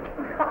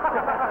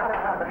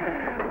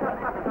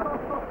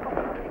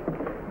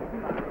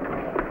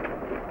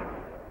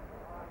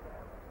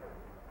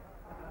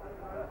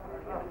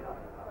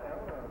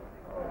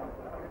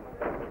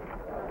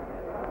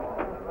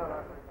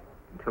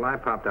 Until I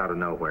popped out of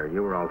nowhere,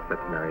 you were all set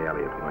to marry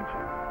Elliot, weren't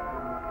you?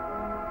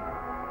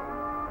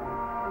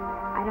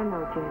 I don't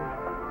know, Jim.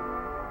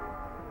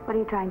 What are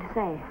you trying to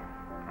say?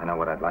 I know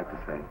what I'd like to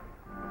say.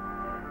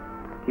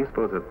 Do you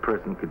suppose a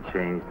person could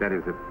change? That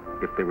is,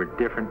 if they were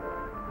different?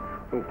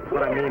 Well,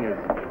 what I mean is...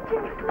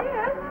 Jim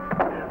Smith,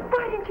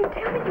 why didn't you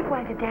tell me you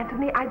wanted to dance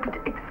with me? I would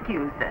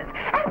excuse us.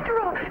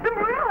 After all, the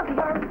morale of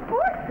the armed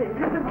forces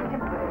is the most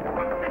important.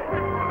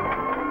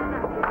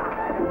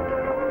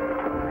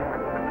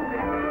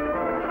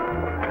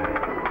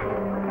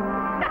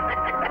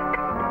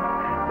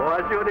 Boy, I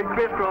sure did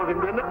crisscross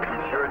him, didn't it?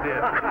 Sure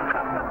did.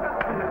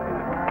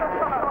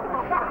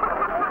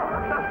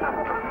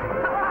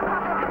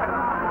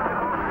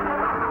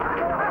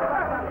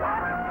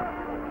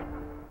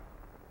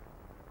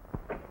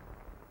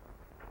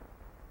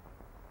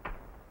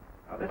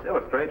 This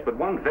illustrates but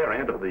one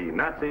variant of the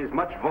Nazis'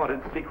 much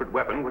vaunted secret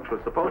weapon, which was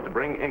supposed to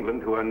bring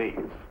England to her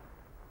knees.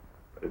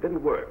 But it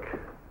didn't work.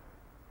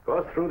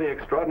 Because through the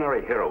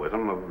extraordinary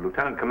heroism of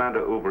Lieutenant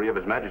Commander Oubry of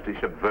His Majesty's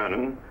ship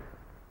Vernon,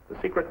 the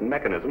secret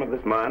mechanism of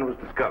this mine was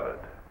discovered.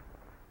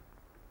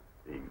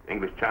 The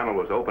English Channel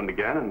was opened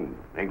again, and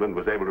England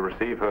was able to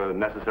receive her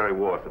necessary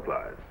war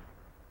supplies.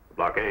 The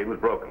blockade was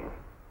broken.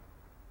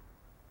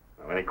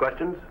 Now, any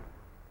questions?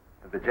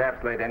 Have the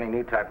Japs laid any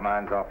new type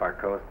mines off our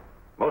coast?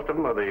 Most of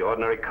them are the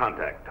ordinary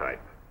contact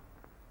type.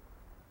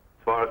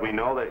 As far as we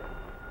know, they...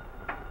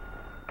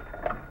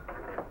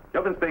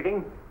 Joplin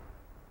speaking.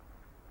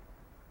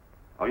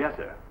 Oh, yes,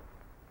 sir.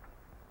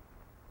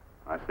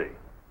 I see.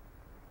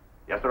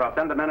 Yes, sir, I'll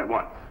send the men at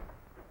once.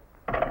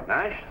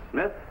 Nash,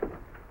 Smith,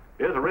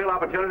 here's a real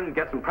opportunity to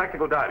get some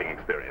practical diving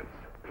experience.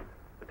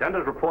 The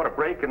tenders report a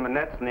break in the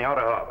nets in the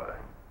outer harbor.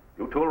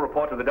 You two will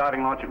report to the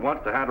diving launch at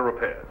once to handle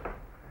repairs.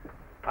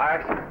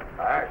 Aye, sir.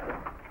 Aye, sir.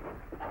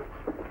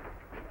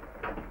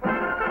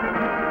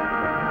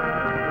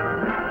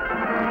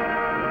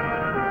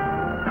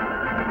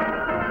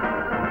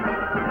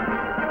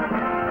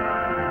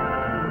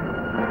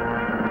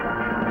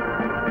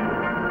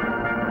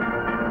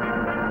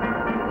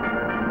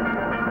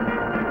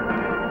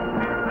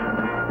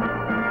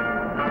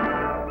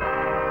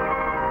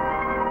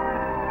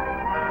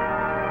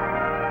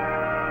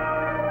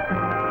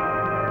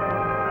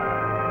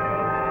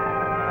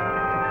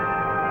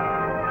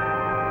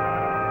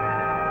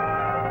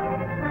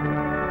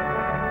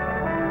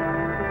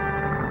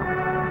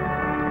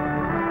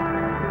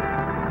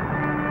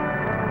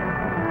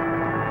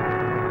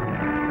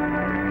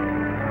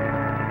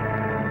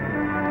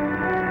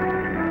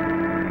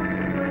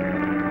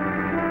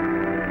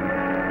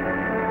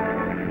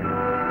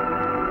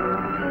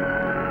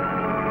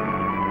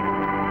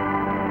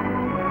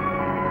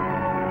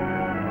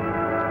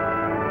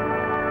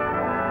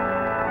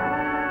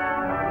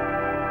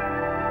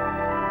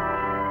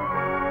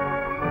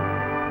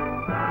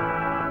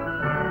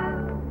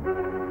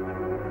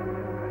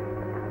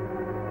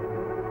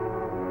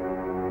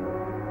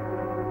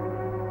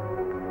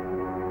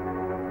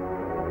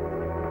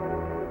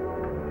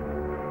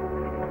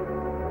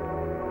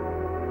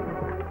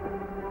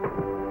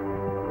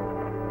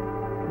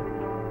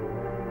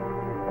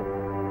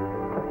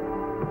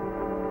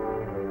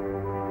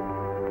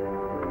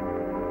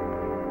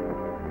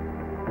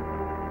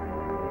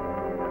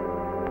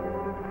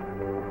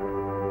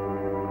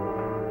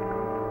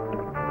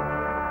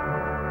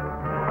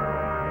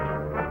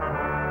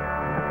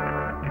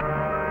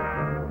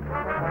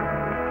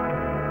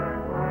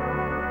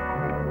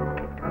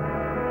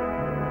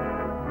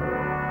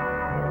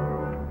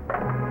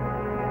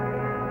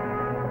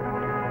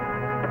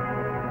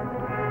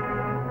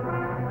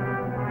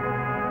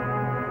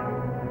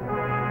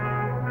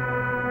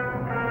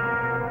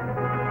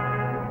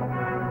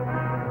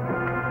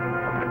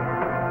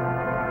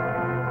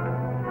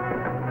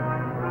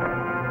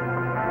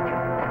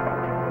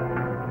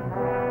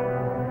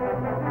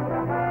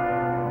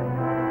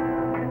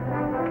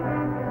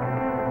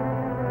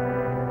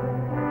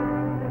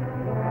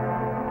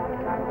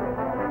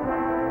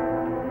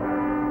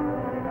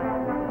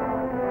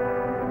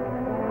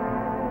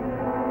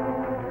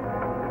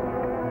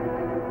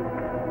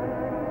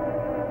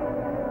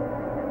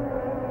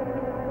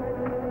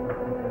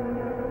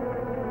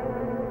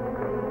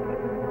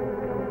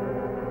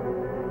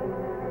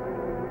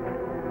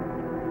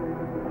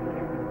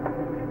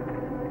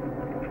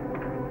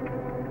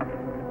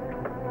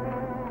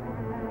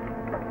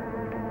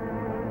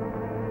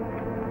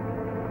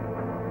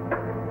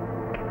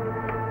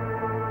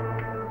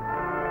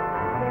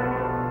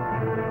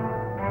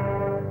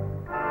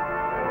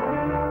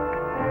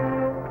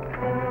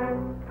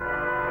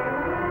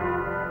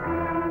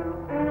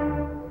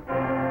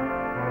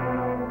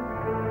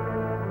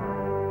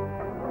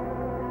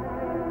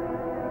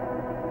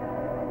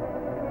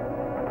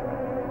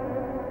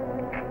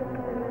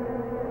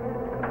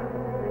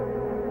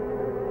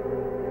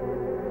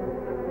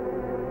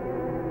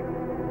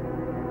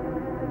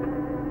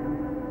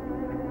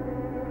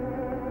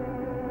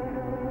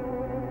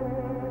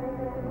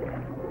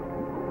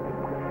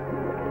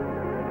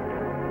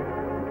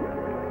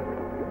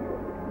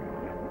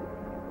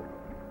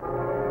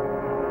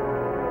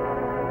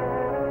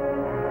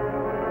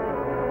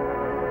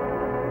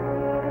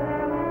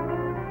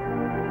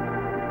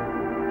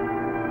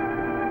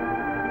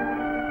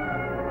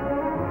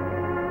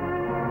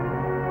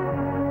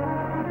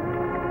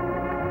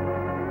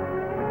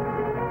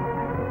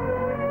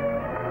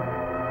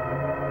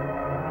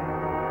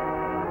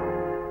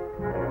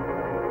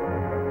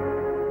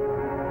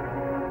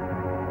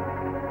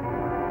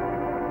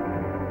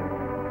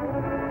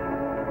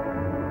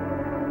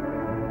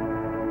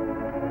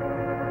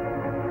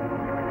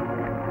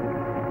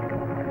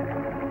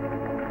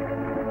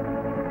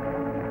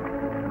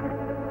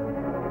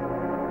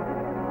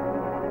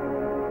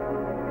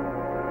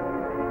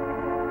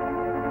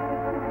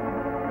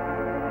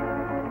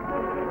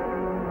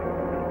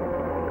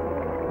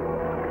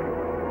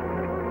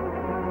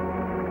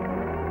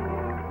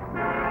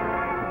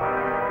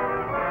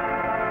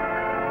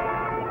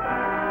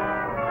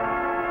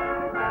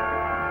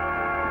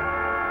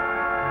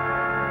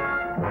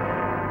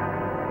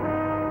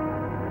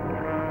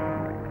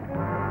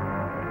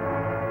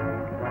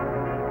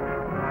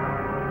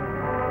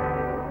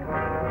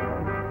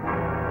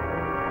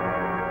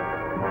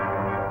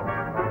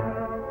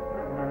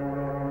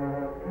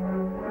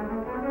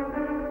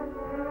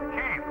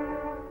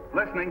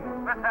 Listening.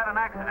 Chris had an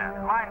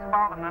accident. Line's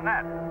fouled in the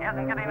net. He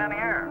isn't getting any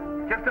air.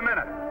 Just a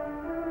minute.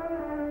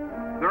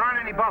 There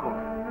aren't any bubbles.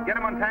 Get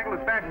him untangled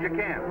as fast as you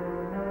can.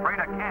 Afraid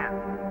I can't.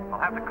 I'll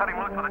have to cut him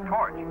loose with a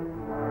torch.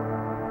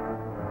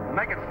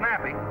 Make it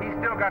snappy. He's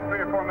still got 3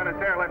 or 4 minutes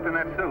air left in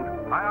that suit.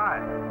 Aye,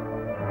 aye.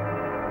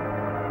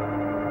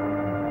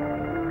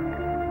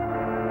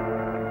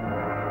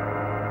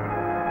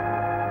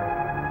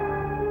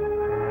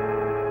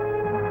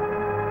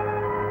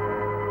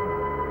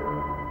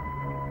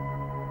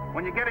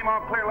 When you get him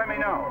all clear, let me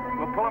know.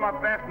 We'll pull him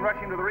up fast and rush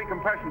him to the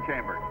recompression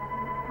chamber.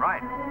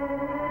 Right.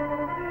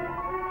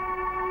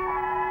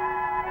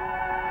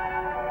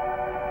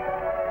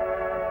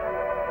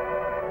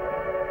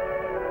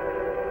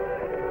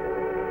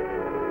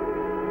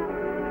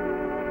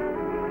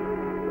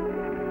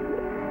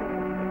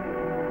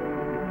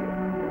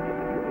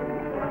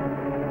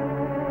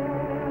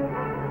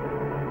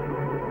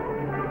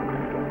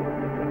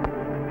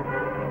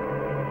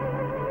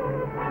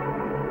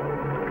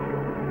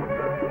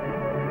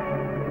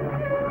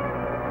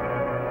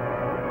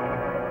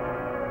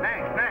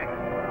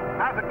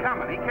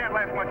 He can't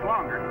last much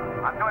longer.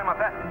 I'm doing my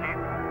best, Chief.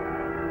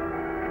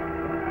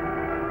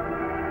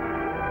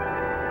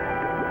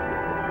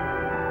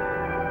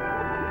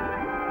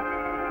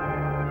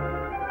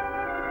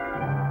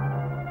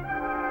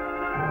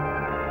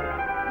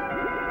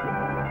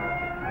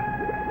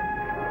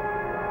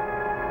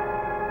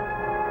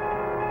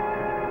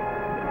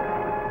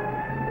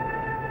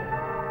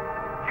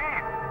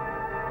 Chief!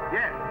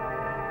 Yes?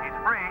 He's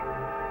free.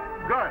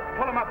 Good.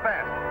 Pull him up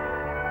fast.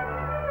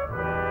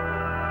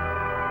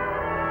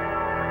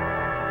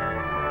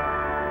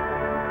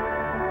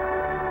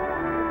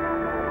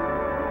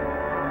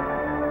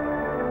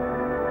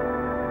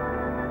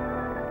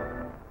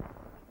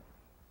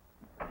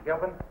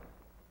 Gilpin?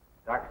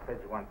 Doctor said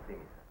you want to see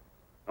me, sir.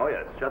 Oh,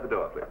 yes. Shut the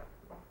door, please.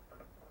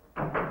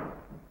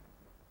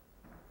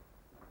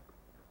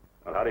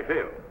 Well, how do you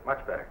feel?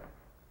 Much better.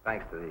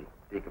 Thanks to the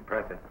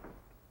decompressor.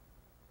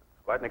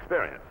 It's quite an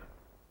experience.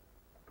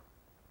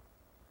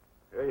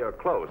 Here are your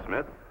clothes,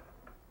 Smith.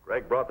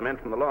 Greg brought them in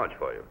from the lodge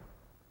for you.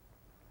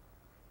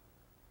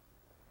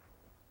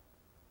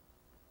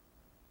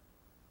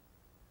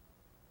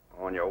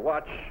 On your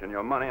watch and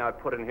your money, I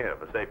put in here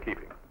for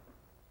safekeeping.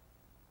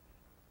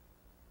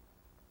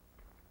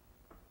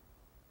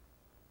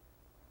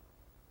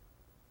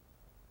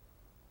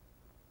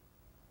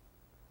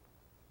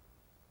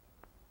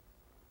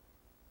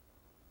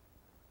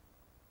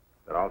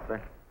 Is that all,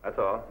 sir? That's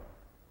all.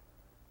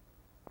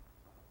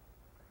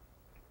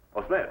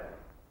 Oh, Smith,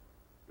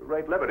 you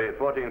rate Liberty at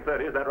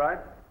 14:30, is that right?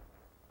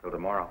 Till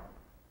tomorrow.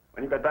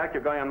 When you get back,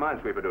 you're going on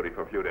Minesweeper duty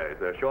for a few days.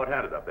 They're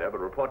short-handed up there, but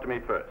report to me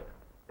first.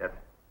 Yes.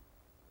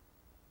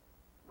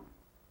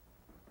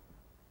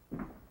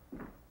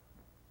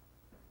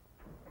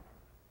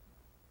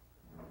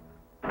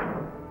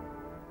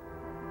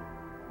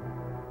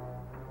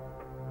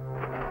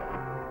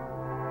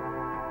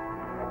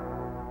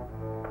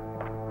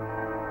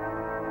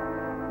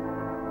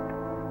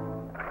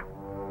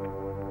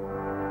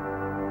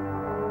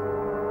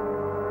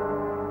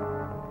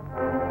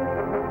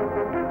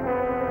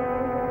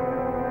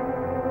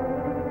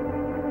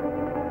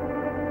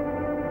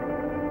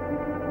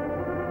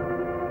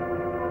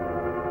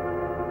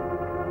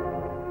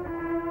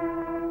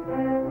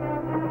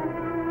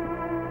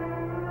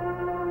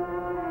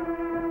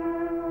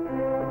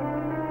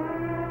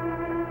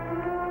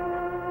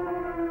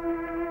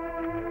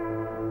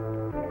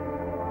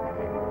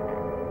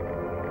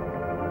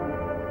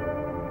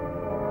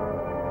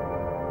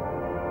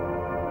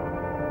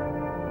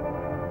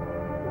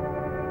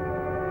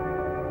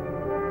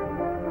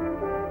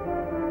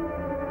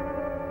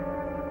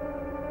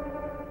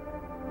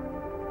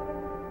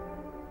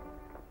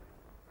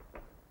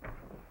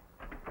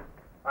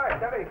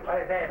 Stubby.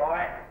 What is that,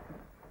 boy?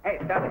 Hey,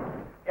 Stubby.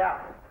 Yeah.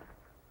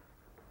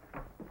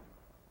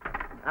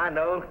 I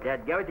know.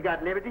 Dadgummit, you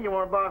got liberty. You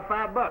want to borrow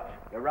 $5.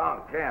 You're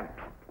wrong, Jim.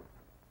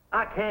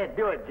 I can't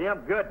do it,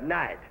 Jim. Good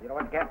night. You know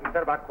what the captain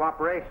said about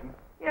cooperation?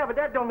 Yeah, but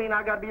that don't mean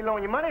I got to be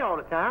loaning you money all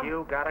the time.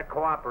 You gotta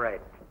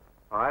cooperate.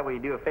 All right, will you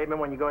do a favor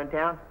when you go in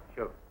town?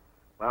 Sure.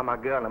 Well, my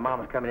girl and her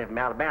mama's coming in from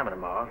Alabama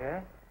tomorrow.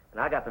 Yeah?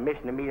 And I got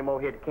permission to meet them over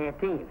here at the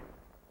canteen.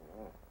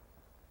 Oh.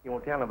 You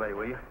won't tell nobody,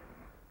 will you?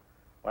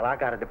 Well, I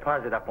got a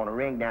deposit up on a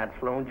ring down at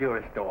Sloan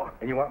Jewelry Store.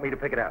 And you want me to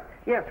pick it up?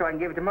 Yeah, so I can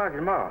give it to Margie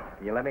tomorrow.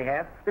 You let me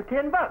have? The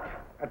 $10.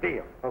 A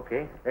deal.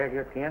 Okay, there's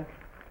your 10.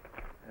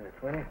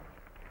 20. $20.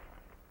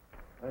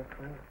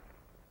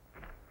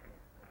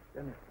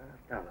 $75.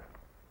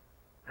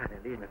 I done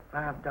leave me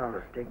 $5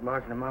 to take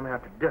Margie and Mama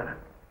out to dinner.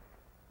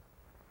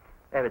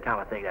 Every time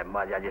I think of that,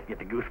 Margie, I just get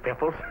the goose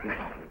pimples.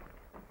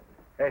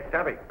 Hey,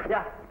 Stubby.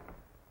 Yeah.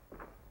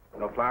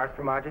 No flowers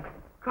for Margie?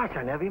 Gosh,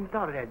 I never even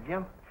thought of that,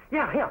 Jim.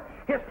 Yeah, here.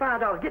 Here's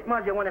 $5. Get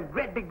Margie one of them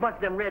great big bunch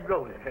of them red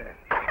roses.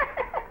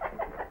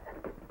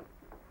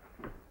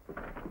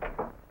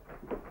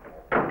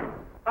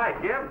 Hi,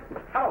 Jim.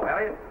 Hello,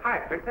 Elliot.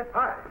 Hi, Fixit.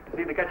 Hi.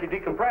 See to get you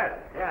decompressed.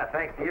 Yeah,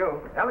 thanks to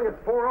you.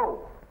 Elliot's 4-0.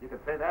 You can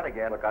say that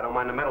again. Look, I don't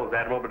mind the medals,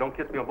 Admiral, but don't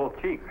kiss me on both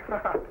cheeks.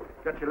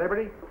 Got your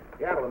liberty?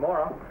 Yeah, till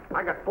tomorrow.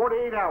 I got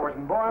 48 hours,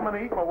 and boy, I'm going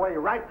to eat my way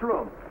right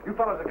through them. You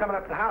fellas are coming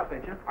up to the house,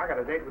 ain't you? I got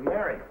a date with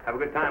Mary. Have a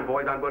good time,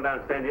 boys. I'm going down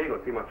to San Diego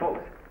to see my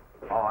folks.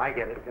 Oh, I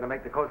get it. Gonna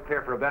make the coast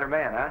clear for a better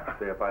man, huh?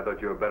 Say, if I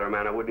thought you were a better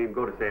man, I wouldn't even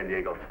go to San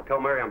Diego. Tell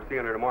Mary I'm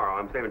seeing her tomorrow.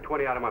 I'm saving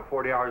 20 out of my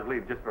 40 hours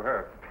leave just for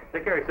her.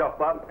 Take care of yourself,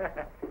 Bob.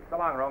 So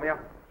long, Romeo.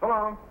 So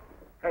long.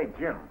 Hey,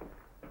 Jim.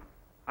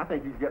 I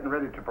think he's getting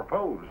ready to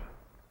propose.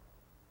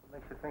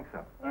 What makes you think so?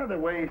 Well, the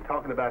way he's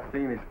talking about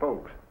seeing his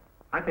folks.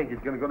 I think he's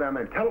going to go down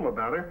there and tell them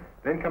about her,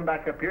 then come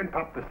back up here and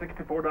pop the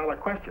 $64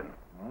 question.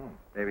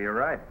 Maybe you're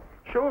right.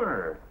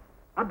 Sure.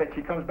 I bet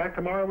she comes back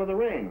tomorrow with a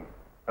ring.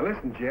 Now,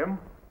 listen, Jim.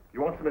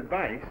 You want some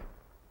advice?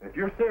 If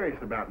you're serious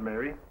about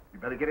Mary, you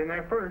better get in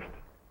there first.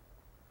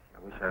 I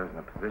wish I was in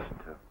a position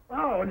to.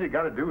 Oh, all you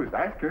got to do is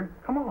ask her.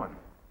 Come on.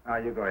 Oh,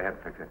 you go ahead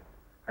and fix it.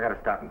 I gotta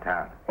stop in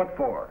town. What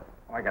for?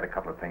 Oh, I got a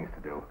couple of things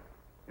to do.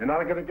 You're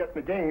not going to get in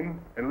the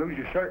game and lose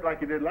your shirt like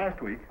you did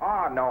last week.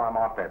 Oh, no, I'm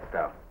off that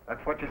stuff.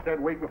 That's what you said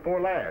week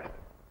before last.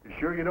 You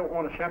sure you don't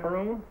want a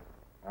chaperone?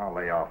 I'll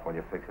lay off. Will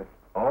you fix it?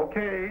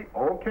 Okay,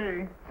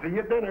 okay. See you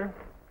at dinner.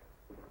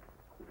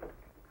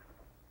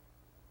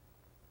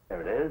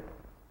 There it is.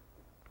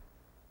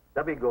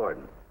 W.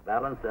 Gordon.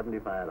 Balance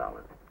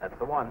 $75. That's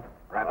the one.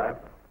 Right, right.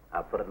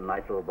 I'll put it in a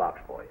nice little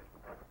box for you.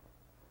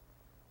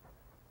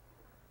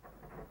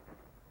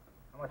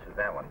 How much is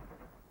that one?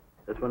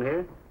 This one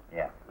here?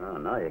 Yeah. Oh,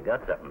 now you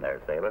got something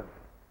there, sailor.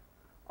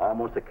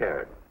 Almost a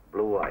carat.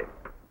 Blue white.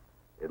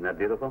 Isn't that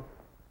beautiful?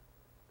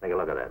 Take a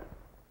look at that.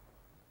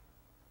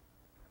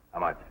 How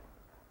much?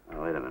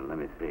 Oh, wait a minute. Let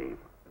me see.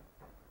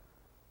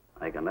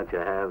 I can let you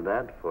have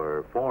that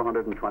for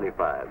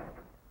 $425.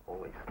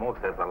 Holy smokes,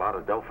 that's a lot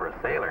of dough for a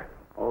sailor.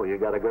 Oh, you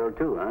got a girl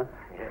too, huh?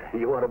 Yeah.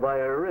 You want to buy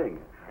her a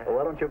ring? Well,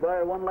 why don't you buy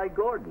her one like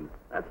Gordon?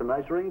 That's a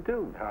nice ring,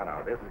 too.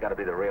 No, this has got to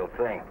be the real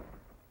thing.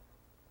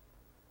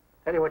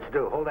 Tell you what you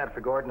do. Hold that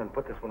for Gordon and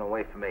put this one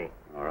away for me.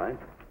 All right.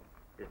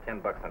 Just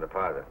 $10 on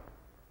deposit.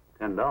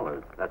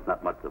 $10? That's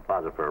not much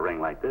deposit for a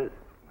ring like this.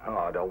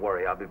 Oh, don't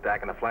worry. I'll be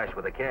back in a flash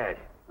with the cash.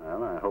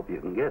 Well, I hope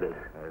you can get it.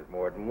 There's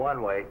more than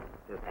one way.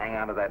 Just hang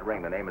on to that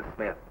ring. The name is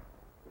Smith.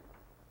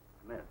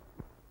 Smith.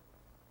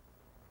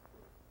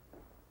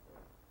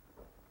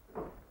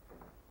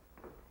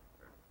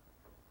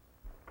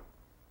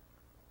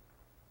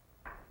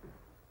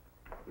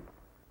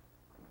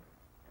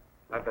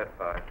 Not that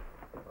five.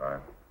 All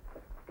right.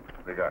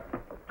 We got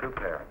 2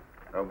 pair.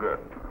 No good.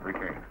 3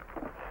 kings.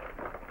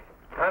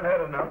 I've had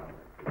enough.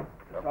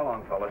 So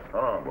long, fellas. So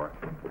long, boy.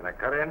 Can I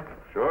cut in?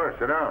 Sure,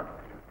 sit down.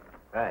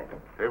 Thanks.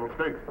 Table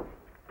stakes.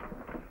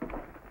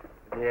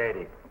 The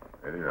 80.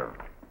 $80.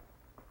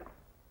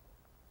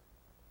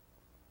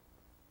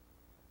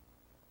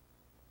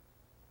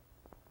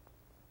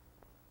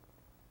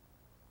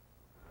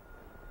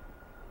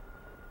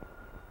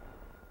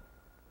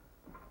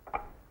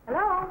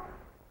 Hello?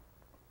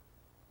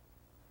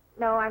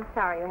 No, I'm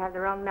sorry. You have the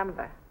wrong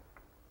number.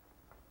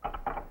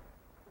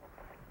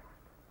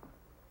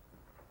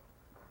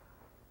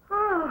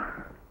 Oh.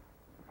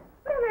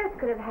 What on earth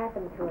could have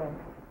happened to him?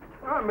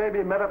 Well, maybe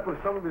he met up with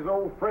some of his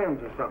old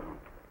friends or something.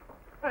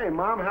 Hey,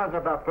 Mom, how's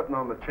about putting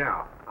on the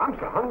chow? I'm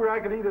so hungry I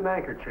could eat an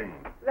anchor chain.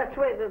 Let's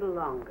wait a little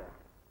longer.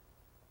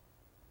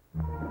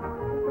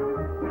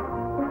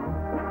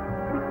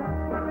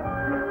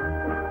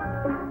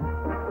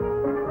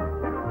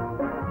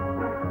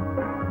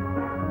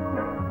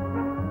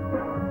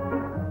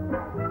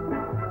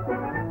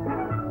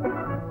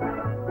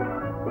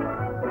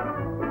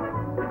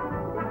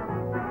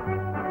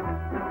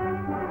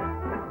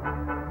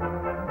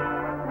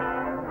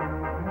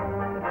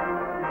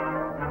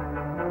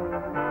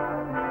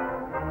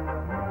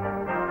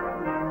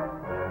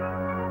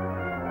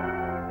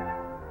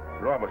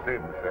 You're almost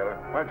evening, sailor.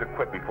 Why don't you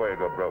quit before you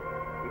go broke?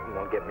 You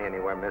won't get me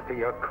anywhere, mister.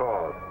 You're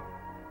called.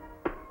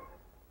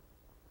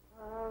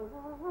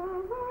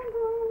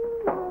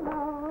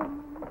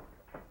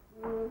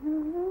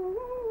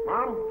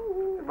 Mom,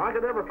 if I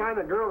could ever find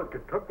a girl that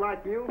could cook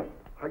like you,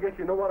 I guess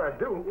you know what I'd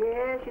do.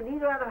 Yes, you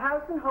need her out of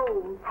house and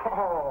home.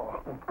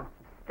 Oh.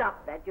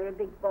 Stop that. You're a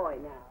big boy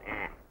now.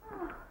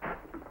 Oh,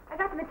 I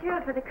got the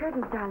material for the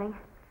curtains, darling.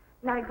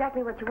 Not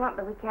exactly what you want,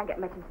 but we can't get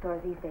much in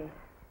stores these days.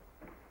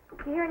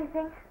 Did you hear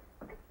anything?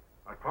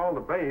 I called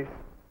the base.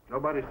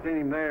 Nobody's seen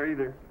him there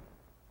either.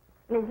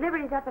 And his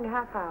liberty's up in a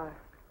half hour.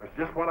 That's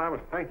just what I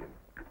was thinking.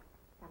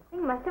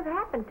 Something must have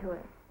happened to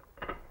him.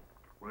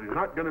 Well, he's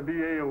not going to be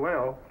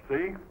AOL,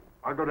 see?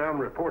 I'll go down and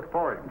report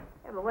for him.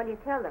 Yeah, but what do you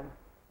tell them?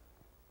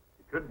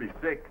 He could be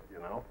sick, you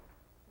know.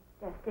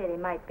 Just it, he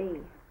might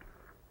be.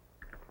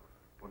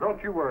 Well,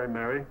 don't you worry,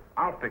 Mary.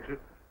 I'll fix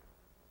it.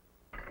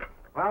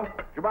 Well,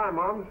 goodbye,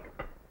 Moms.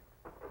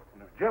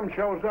 And if Jim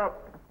shows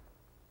up,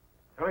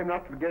 tell him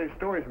not to get his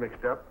stories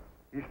mixed up.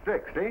 He's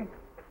sick, see?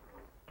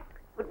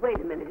 But wait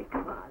a minute,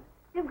 Ichabod.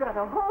 You've got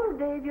a whole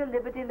day of your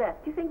liberty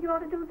left. You think you ought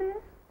to do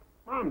this?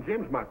 Mom,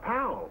 Jim's my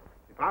pal.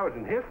 If I was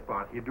in his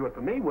spot, he'd do it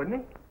for me, wouldn't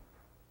he?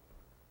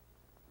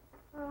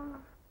 Oh.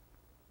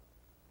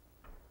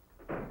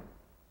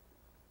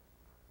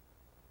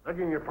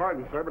 Begging your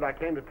pardon, sir, but I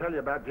came to tell you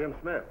about Jim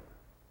Smith.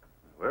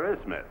 Where is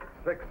Smith?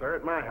 Sick, sir,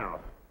 at my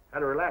house.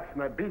 Had a relapse from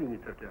that beating he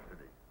took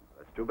yesterday.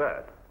 That's too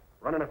bad.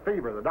 Running a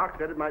fever. The doc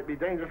said it might be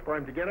dangerous for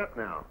him to get up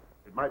now.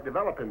 It might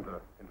develop into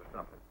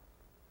something.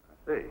 I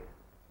see.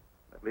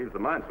 That leaves the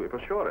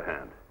Minesweeper short of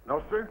hand.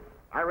 No, sir.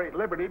 I rate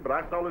Liberty, but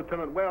I saw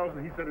Lieutenant Wells,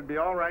 and he said it'd be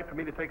all right for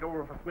me to take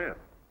over for Smith.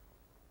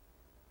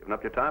 Giving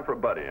up your time for a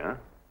buddy, huh?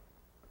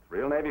 That's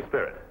real Navy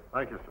spirit.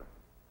 Thank you, sir.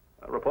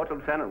 I'll report to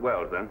Lieutenant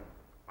Wells, then.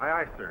 Aye,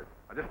 aye, sir.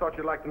 I just thought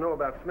you'd like to know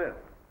about Smith.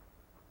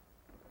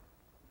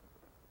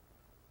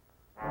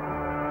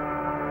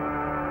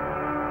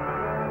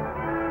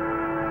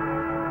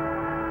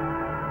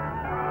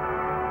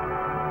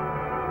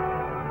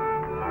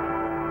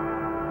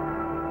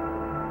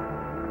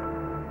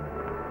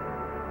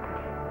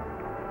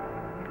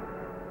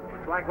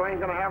 Looks like we ain't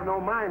gonna have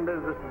no mine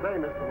business today,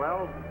 Mr.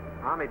 Wells.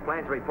 Army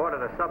planes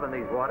reported a sub in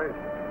these waters.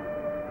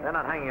 They're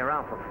not hanging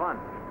around for fun.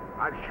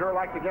 I'd sure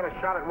like to get a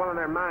shot at one of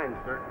their mines,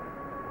 sir.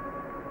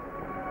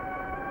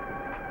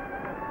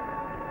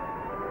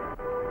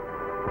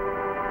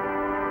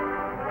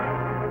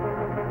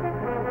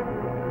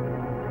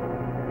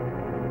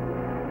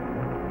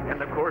 In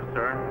the course,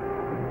 sir.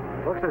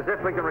 Looks as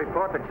if we can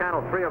report the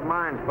channel free of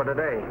mines for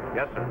today.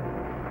 Yes, sir.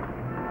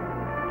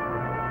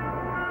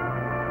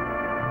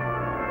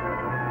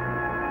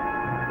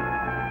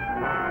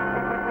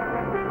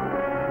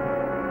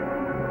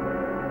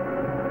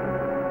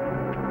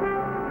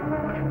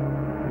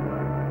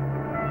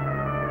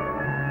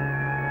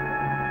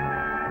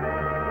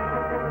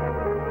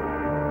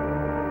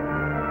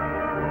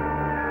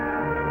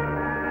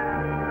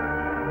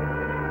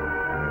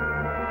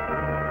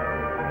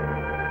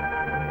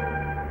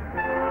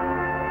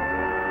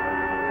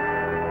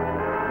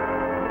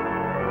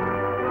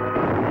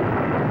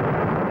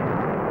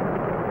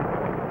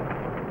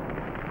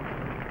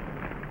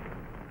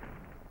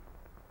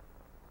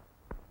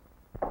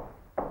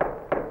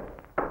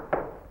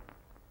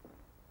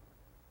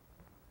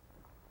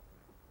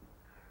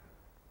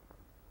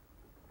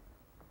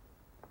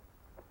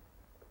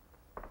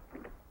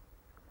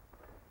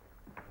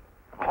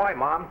 Ahoy,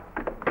 Mom.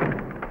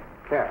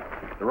 Here,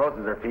 the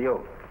roses are for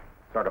you.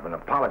 Sort of an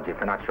apology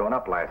for not showing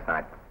up last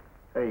night.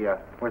 Hey,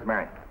 where's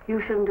Mary?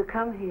 You shouldn't have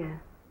come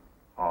here.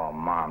 Oh,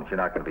 Mom, you're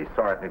not going to be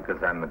sorry at me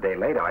because I'm a day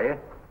late, are you?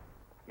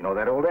 You know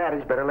that old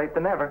adage, better late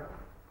than never.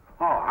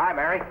 Oh, hi,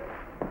 Mary.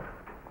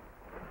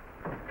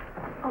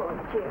 Oh,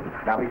 Jim.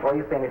 Now, before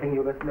you say anything,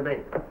 you listen to me.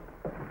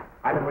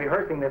 I've been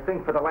rehearsing this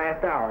thing for the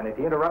last hour, and if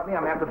you interrupt me,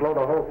 I'm going to have to blow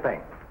the whole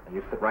thing. And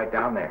you sit right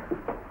down there.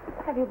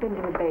 Have you been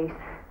to the base?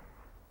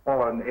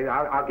 Oh, and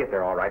I'll get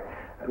there all right.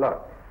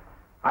 Look,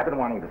 I've been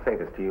wanting to say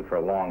this to you for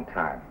a long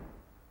time.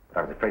 But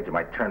I was afraid you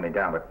might turn me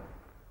down, but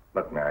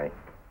look, Mary,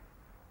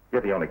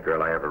 you're the only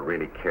girl I ever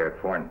really cared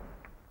for, and,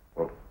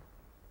 well,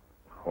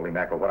 holy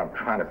mackerel, what I'm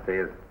trying to say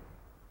is,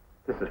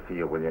 this is for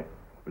you, will you?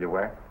 Will you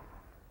wear?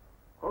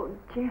 Oh,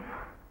 Jim.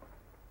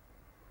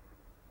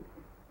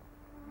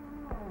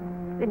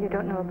 Then you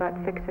don't know about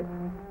Fix-It.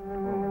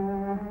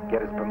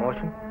 Get his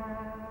promotion?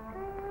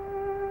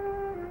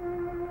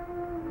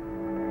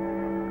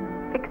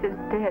 Fix-It's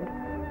dead.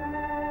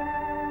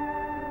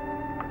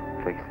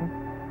 Fix-It?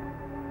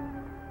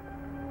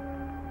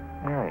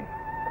 Mary,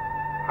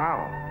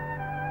 how?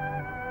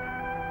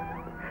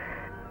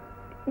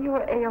 You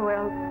were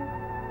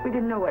AOL. We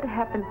didn't know what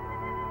happened.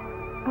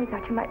 We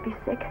thought you might be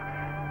sick.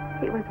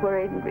 He was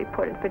worried and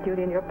reported for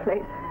duty in your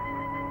place.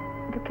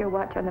 He took your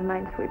watch on the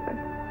Minesweeper.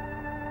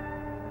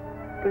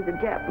 It was a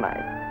Jap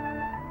mine.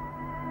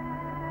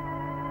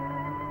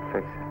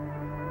 Fix-It.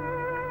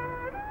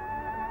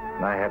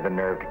 And I had the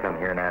nerve to come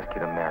here and ask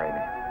you to marry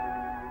me.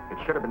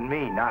 It should have been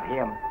me, not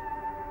him.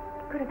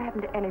 It could have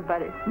happened to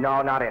anybody.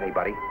 No, not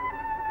anybody.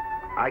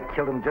 I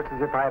killed him just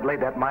as if I had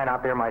laid that mine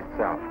out there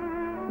myself.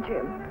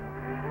 Jim,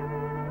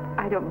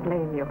 I don't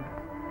blame you.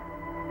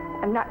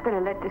 I'm not going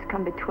to let this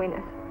come between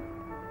us.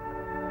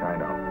 I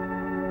know.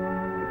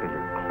 Because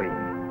you're clean,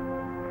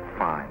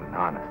 fine, and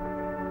honest.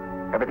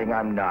 Everything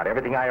I'm not,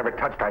 everything I ever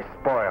touched, I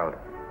spoiled.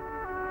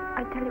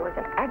 I tell you, it was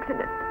an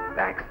accident.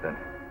 Accident?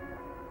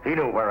 He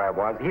knew where I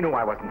was. He knew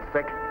I wasn't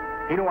sick.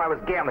 He knew I was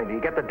gambling to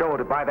get the dough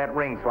to buy that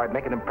ring so I'd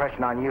make an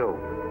impression on you.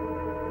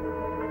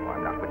 Oh,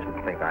 I'm not what you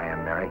think I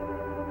am, Mary.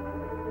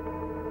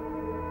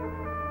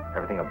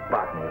 Everything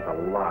about me is a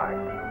lie.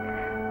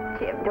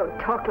 Jim, don't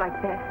talk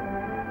like that.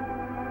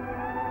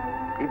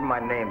 Even my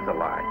name's a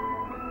lie.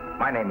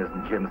 My name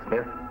isn't Jim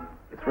Smith.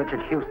 It's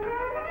Richard Houston.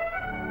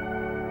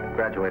 I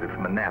graduated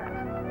from Annapolis.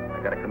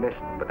 I got a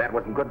commission, but that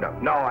wasn't good enough.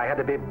 No, I had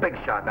to be a big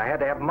shot, and I had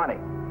to have money.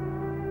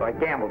 So I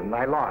gambled, and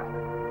I lost.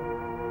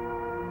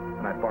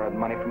 And I borrowed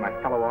money from my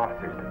fellow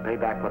officers to pay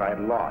back what I had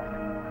lost.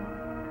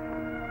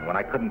 And when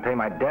I couldn't pay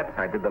my debts,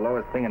 I did the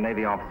lowest thing a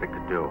Navy officer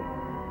could do.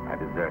 I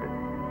deserted.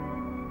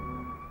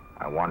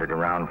 I wandered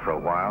around for a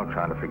while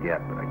trying to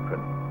forget, but I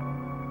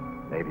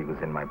couldn't. Navy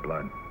was in my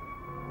blood.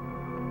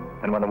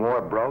 And when the war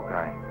broke,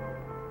 I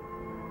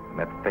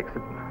met Fix-It.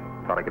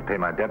 I thought I could pay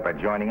my debt by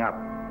joining up.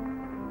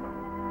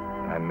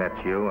 I met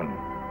you, and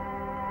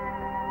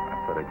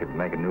I thought I could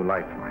make a new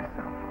life for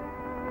myself.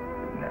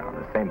 now.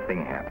 The same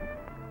thing happened.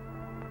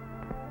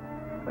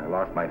 I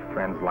lost my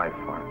friend's life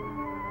for him.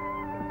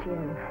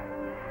 Jim.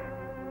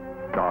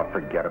 Oh,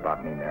 forget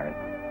about me, Mary.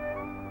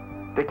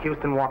 Dick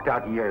Houston walked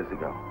out years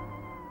ago.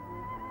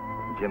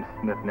 Jim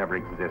Smith never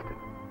existed.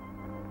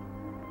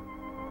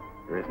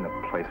 There isn't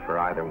a place for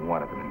either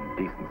one of them in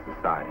decent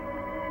society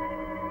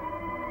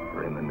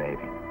or in the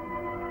Navy.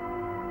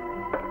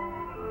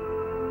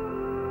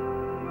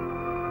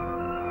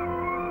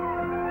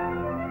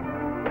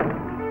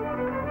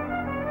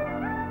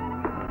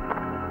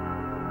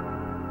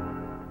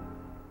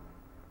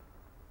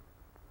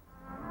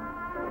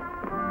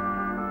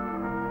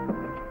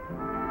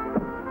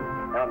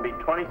 That'll be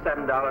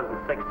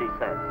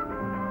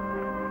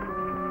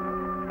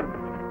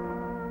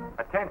 $27.60.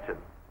 Attention.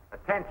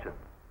 Attention.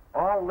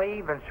 All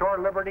leave and shore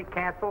liberty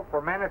cancel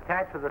for men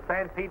attached to the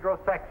San Pedro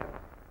section.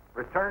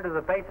 Return to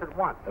the base at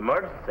once.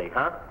 Emergency,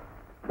 huh?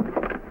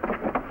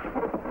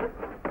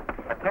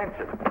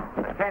 Attention.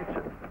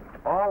 Attention.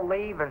 All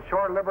leave and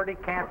shore liberty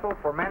cancel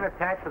for men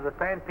attached to the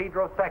San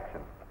Pedro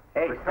section.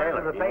 Hey, Return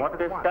to sailor, the you base want at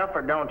this once. stuff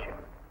or don't you?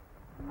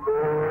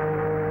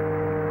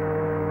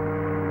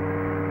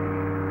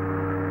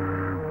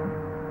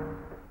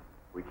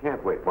 We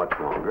can't wait much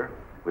longer.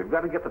 We've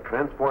got to get the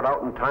transport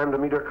out in time to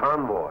meet her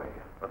convoy.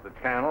 But the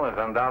channel has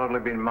undoubtedly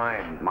been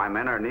mined. My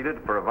men are needed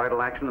for a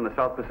vital action in the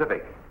South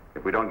Pacific.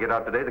 If we don't get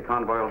out today, the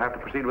convoy will have to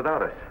proceed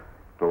without us.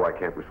 So why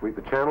can't we sweep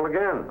the channel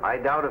again? I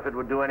doubt if it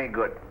would do any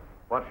good.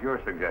 What's your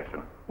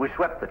suggestion? We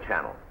swept the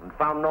channel and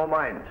found no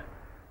mines.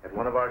 Yet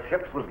one of our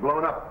ships was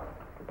blown up.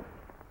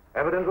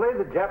 Evidently,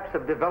 the Japs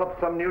have developed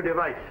some new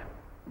device.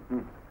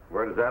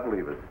 Where does that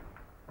leave us?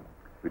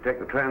 If we take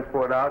the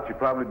transport out, she'd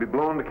probably be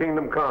blown to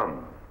kingdom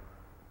come.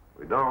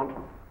 We don't.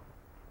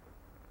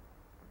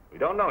 We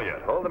don't know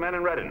yet. Hold the men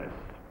in readiness.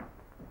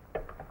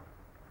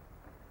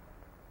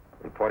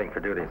 Reporting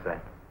for duty,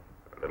 sir.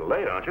 A little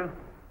late, aren't you?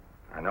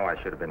 I know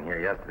I should have been here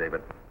yesterday,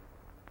 but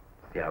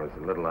see, I was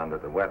a little under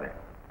the weather.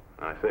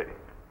 I see.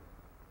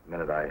 The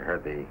minute I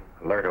heard the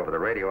alert over the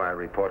radio, I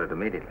reported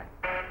immediately.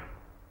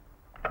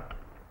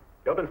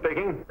 Gilpin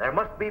speaking. There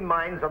must be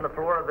mines on the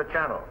floor of the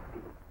channel,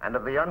 and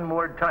of the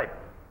unmoored type.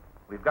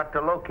 We've got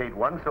to locate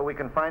one so we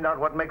can find out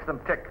what makes them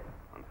tick.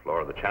 On the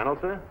floor of the channel,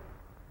 sir?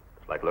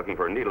 It's like looking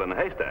for a needle in a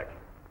haystack.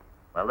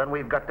 Well, then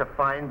we've got to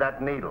find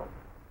that needle.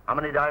 How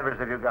many divers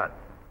have you got?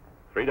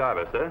 3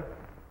 divers, sir.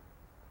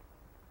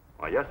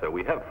 Why, yes, sir.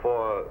 We have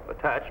 4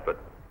 attached, but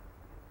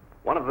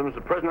one of them is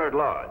a prisoner at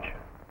large.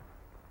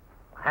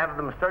 Have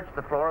them search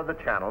the floor of the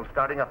channel,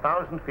 starting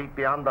 1,000 feet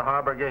beyond the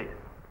harbor gate.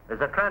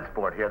 There's a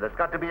transport here that's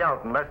got to be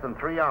out in less than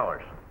 3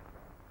 hours.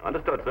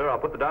 Understood, sir. I'll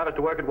put the divers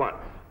to work at once.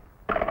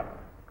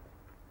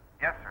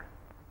 Yes, sir.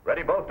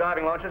 Ready both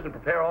diving launches and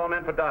prepare all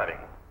men for diving.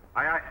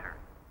 Aye, aye, sir.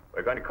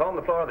 We're going to comb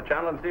the floor of the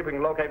channel and see if we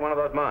can locate one of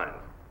those mines.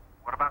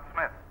 What about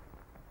Smith?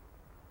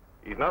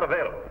 He's not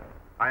available.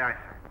 Aye, aye,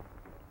 sir.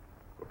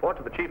 Report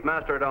to the chief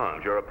master at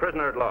arms. You're a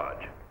prisoner at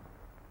large.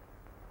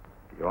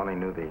 If you only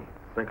knew the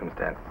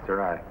circumstances,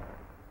 sir,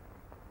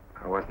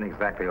 I wasn't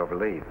exactly over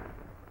leave.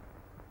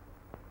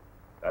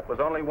 That was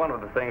only one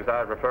of the things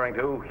I was referring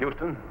to,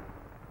 Houston.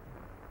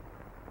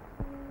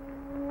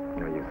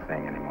 No use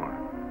saying anymore.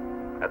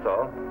 That's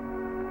all.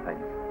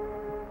 Thanks.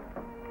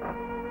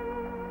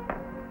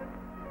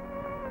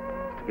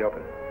 Mr.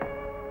 Gilpin,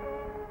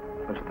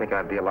 don't you think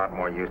I'd be a lot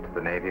more use to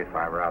the Navy if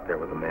I were out there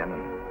with the men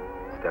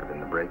instead of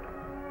in the brig?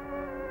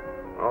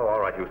 Oh,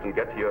 all right, Houston.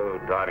 Get to your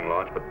diving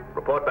launch, but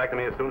report back to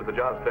me as soon as the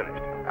job's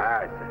finished.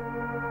 Aye, sir.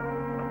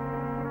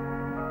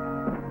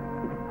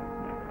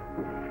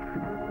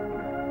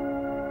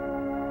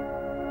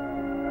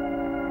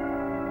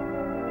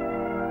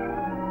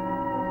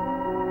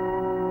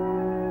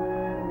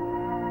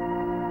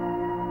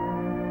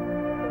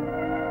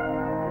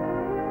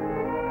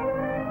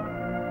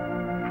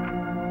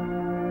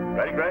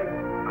 Ready, Greg?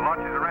 The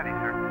launches are ready,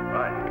 sir.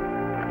 Right.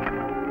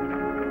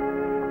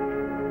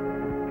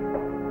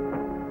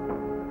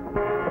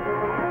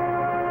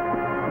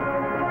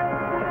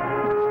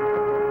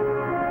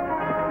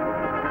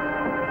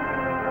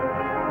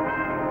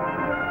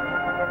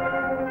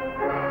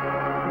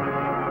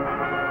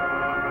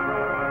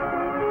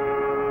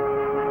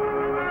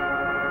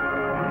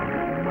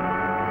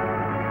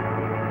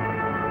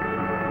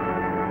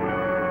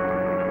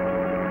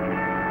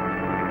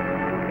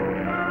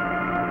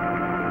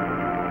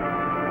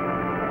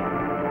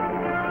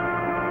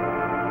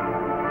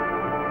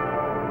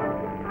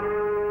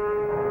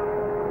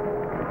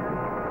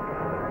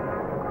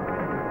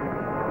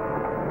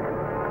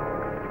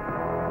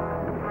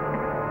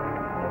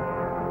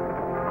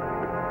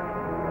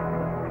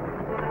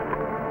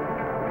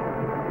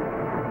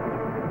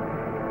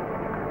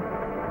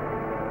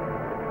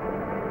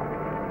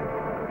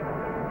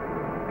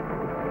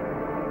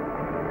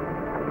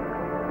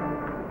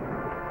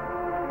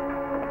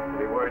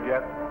 Any word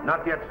yet?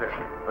 Not yet, sir.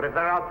 But if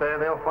they're out there,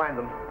 they'll find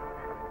them.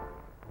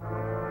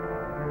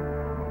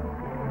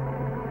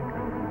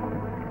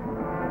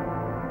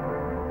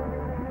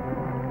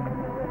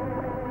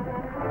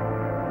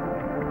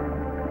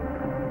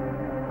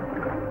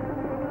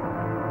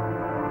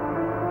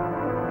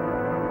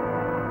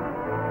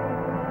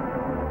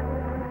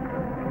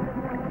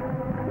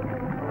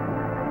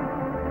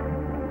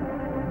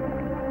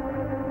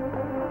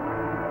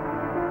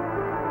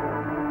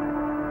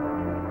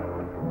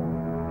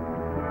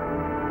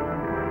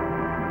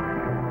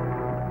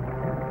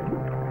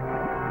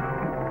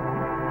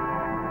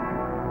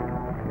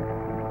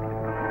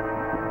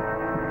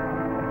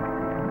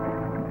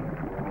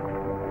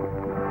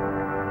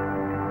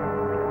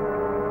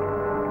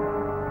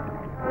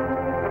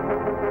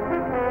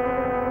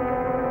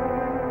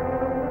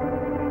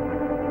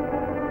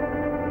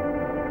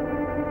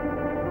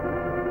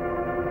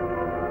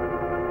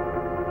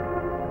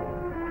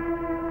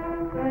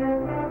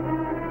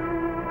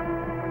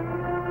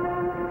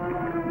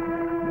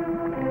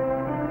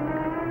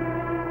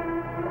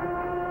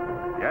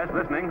 Yes,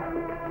 listening.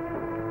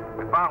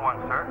 We found one,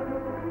 sir.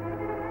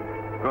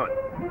 Good.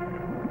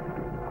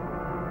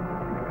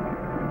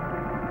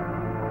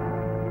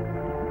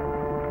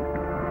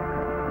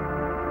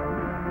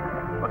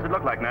 What's it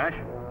look like, Nash?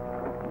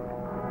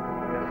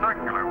 It's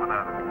circular with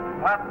a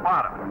flat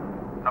bottom.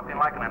 Something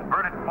like an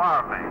inverted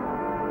flower vase.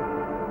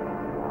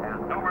 It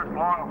has numerous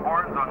long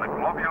horns on the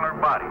globular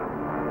body.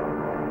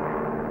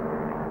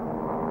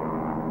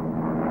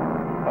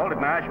 Hold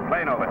it, Nash.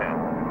 Plane overhead.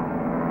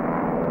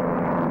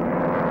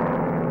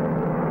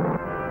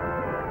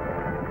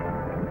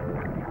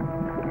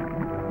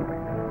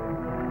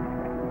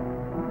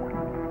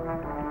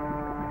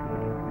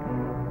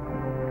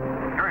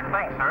 Curious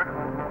thing, sir.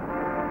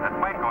 That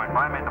plane going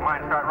by made the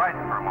mine start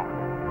rising for a moment.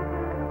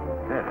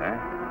 Did, eh?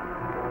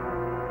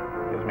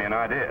 Gives me an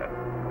idea.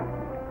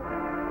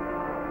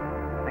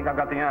 I think I've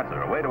got the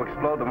answer. A way to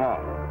explode them all.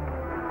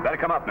 Better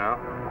come up now.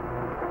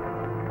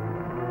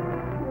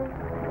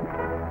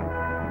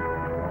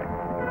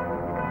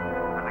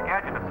 There's a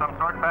gadget of some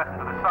sort fastened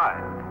to the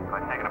side. If I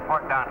take it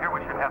apart down here,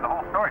 we should have the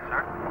whole story,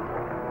 sir.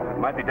 It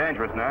might be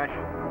dangerous, Nash.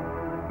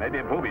 Maybe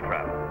a booby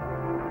trap.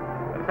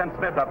 Let's send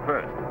Smith up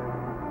first.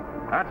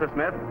 Answer,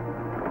 Smith.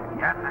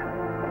 Yes, sir.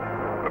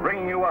 We're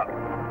bringing you up.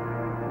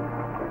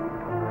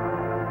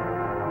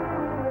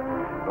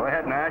 Go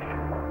ahead, Nash.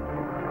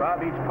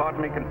 Describe each part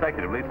to me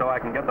consecutively so I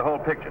can get the whole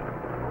picture.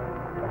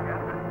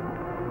 Yes, sir.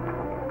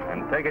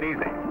 And take it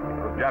easy.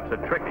 Those Japs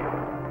are tricky.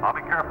 I'll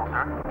be careful,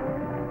 sir.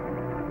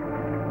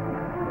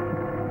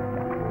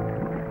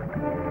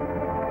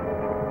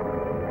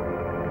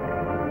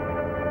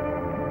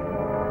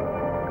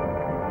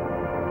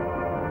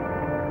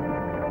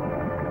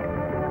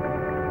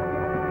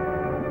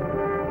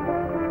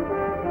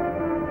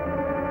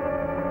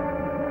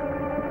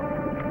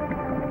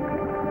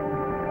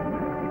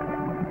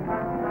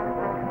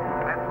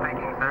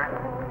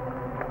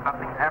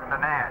 Something's happened to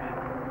Nash.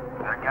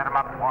 Better get him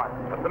up at once.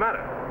 What's the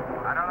matter?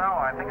 I don't know.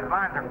 I think his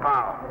lines are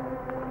foul.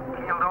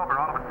 Keeled over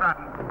all of a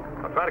sudden.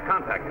 I'll try to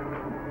contact him.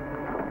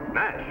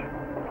 Nash!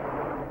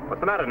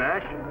 What's the matter,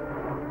 Nash?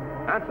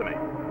 Answer me.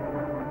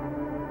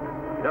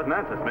 He doesn't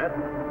answer, Smith.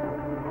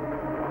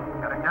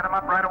 Gotta get him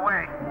up right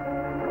away.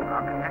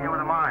 I'll continue with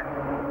the mine.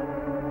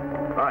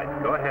 Right,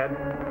 go ahead.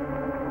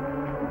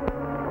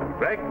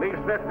 Greg, leave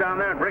Smith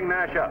down there and bring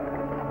Nash up.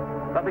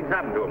 Something's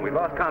happened to him. We've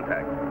lost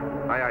contact.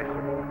 Aye, aye,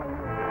 sir.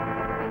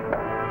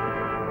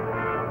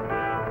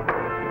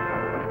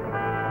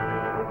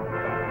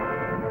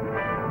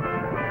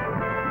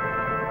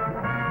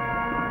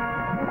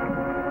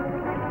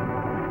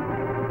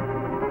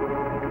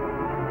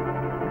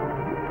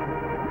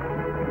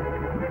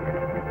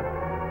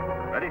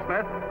 Ready,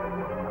 Smith?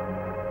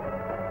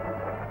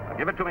 Now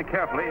give it to me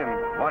carefully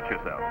and watch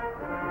yourself.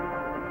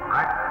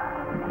 Right.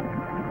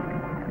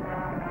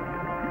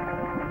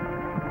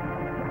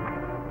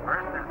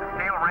 First, there's a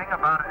steel ring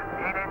about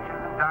 8 inches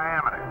in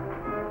diameter.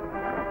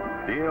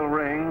 Steel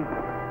ring,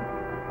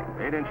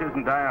 8 inches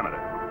in diameter.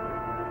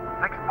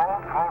 6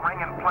 bolts hold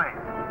ring in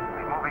place.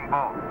 Removing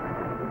both.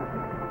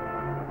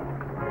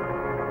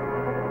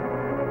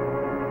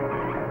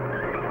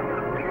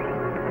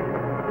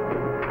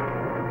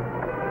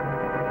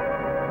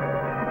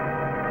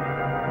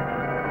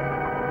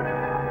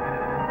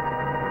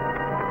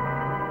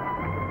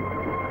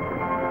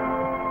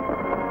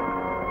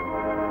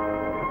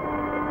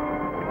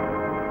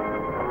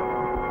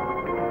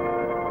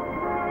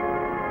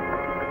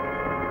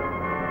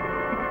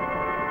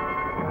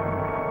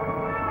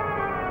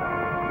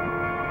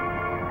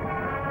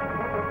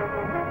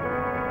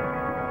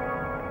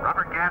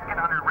 Rubber gasket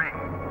under ring.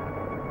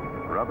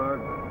 Rubber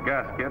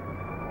gasket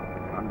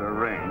under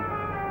ring.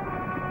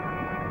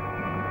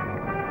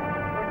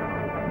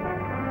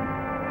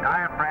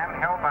 Diaphragm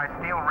held by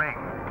steel ring.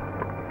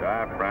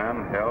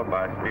 Diaphragm held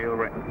by steel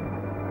ring.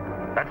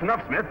 That's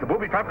enough, Smith. The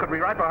booby trap could be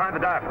right behind the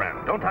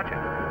diaphragm. Don't touch it.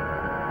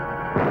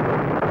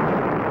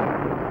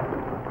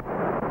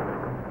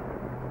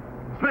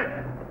 Smith!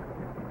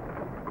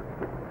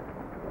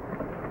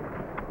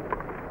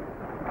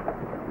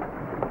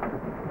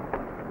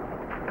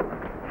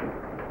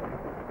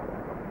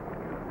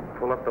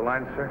 Pull up the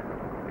line, sir.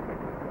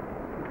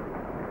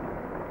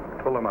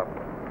 Pull them up.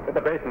 Get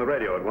the base and the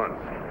radio at once.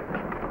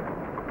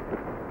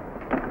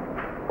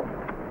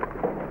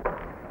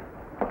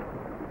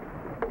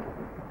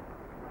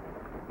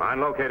 Mine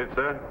located,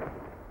 sir.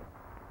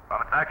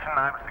 From its action,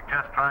 I would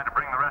suggest trying to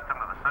bring the rest of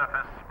them to the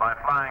surface by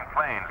flying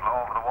planes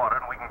low over the water,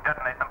 and we can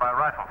detonate them by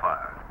rifle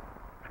fire.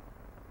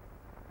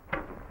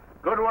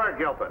 Good work,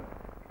 Gilpin.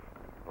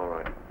 All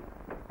right.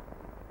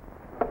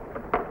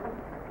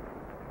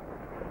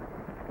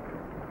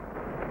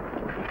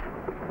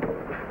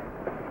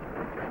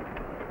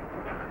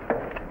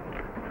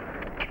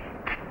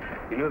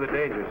 You knew the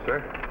dangers,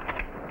 sir.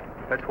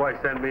 That's why he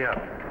sent me up.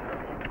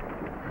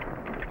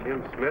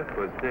 Jim Smith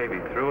was Navy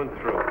through and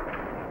through.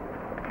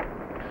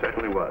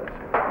 Certainly was.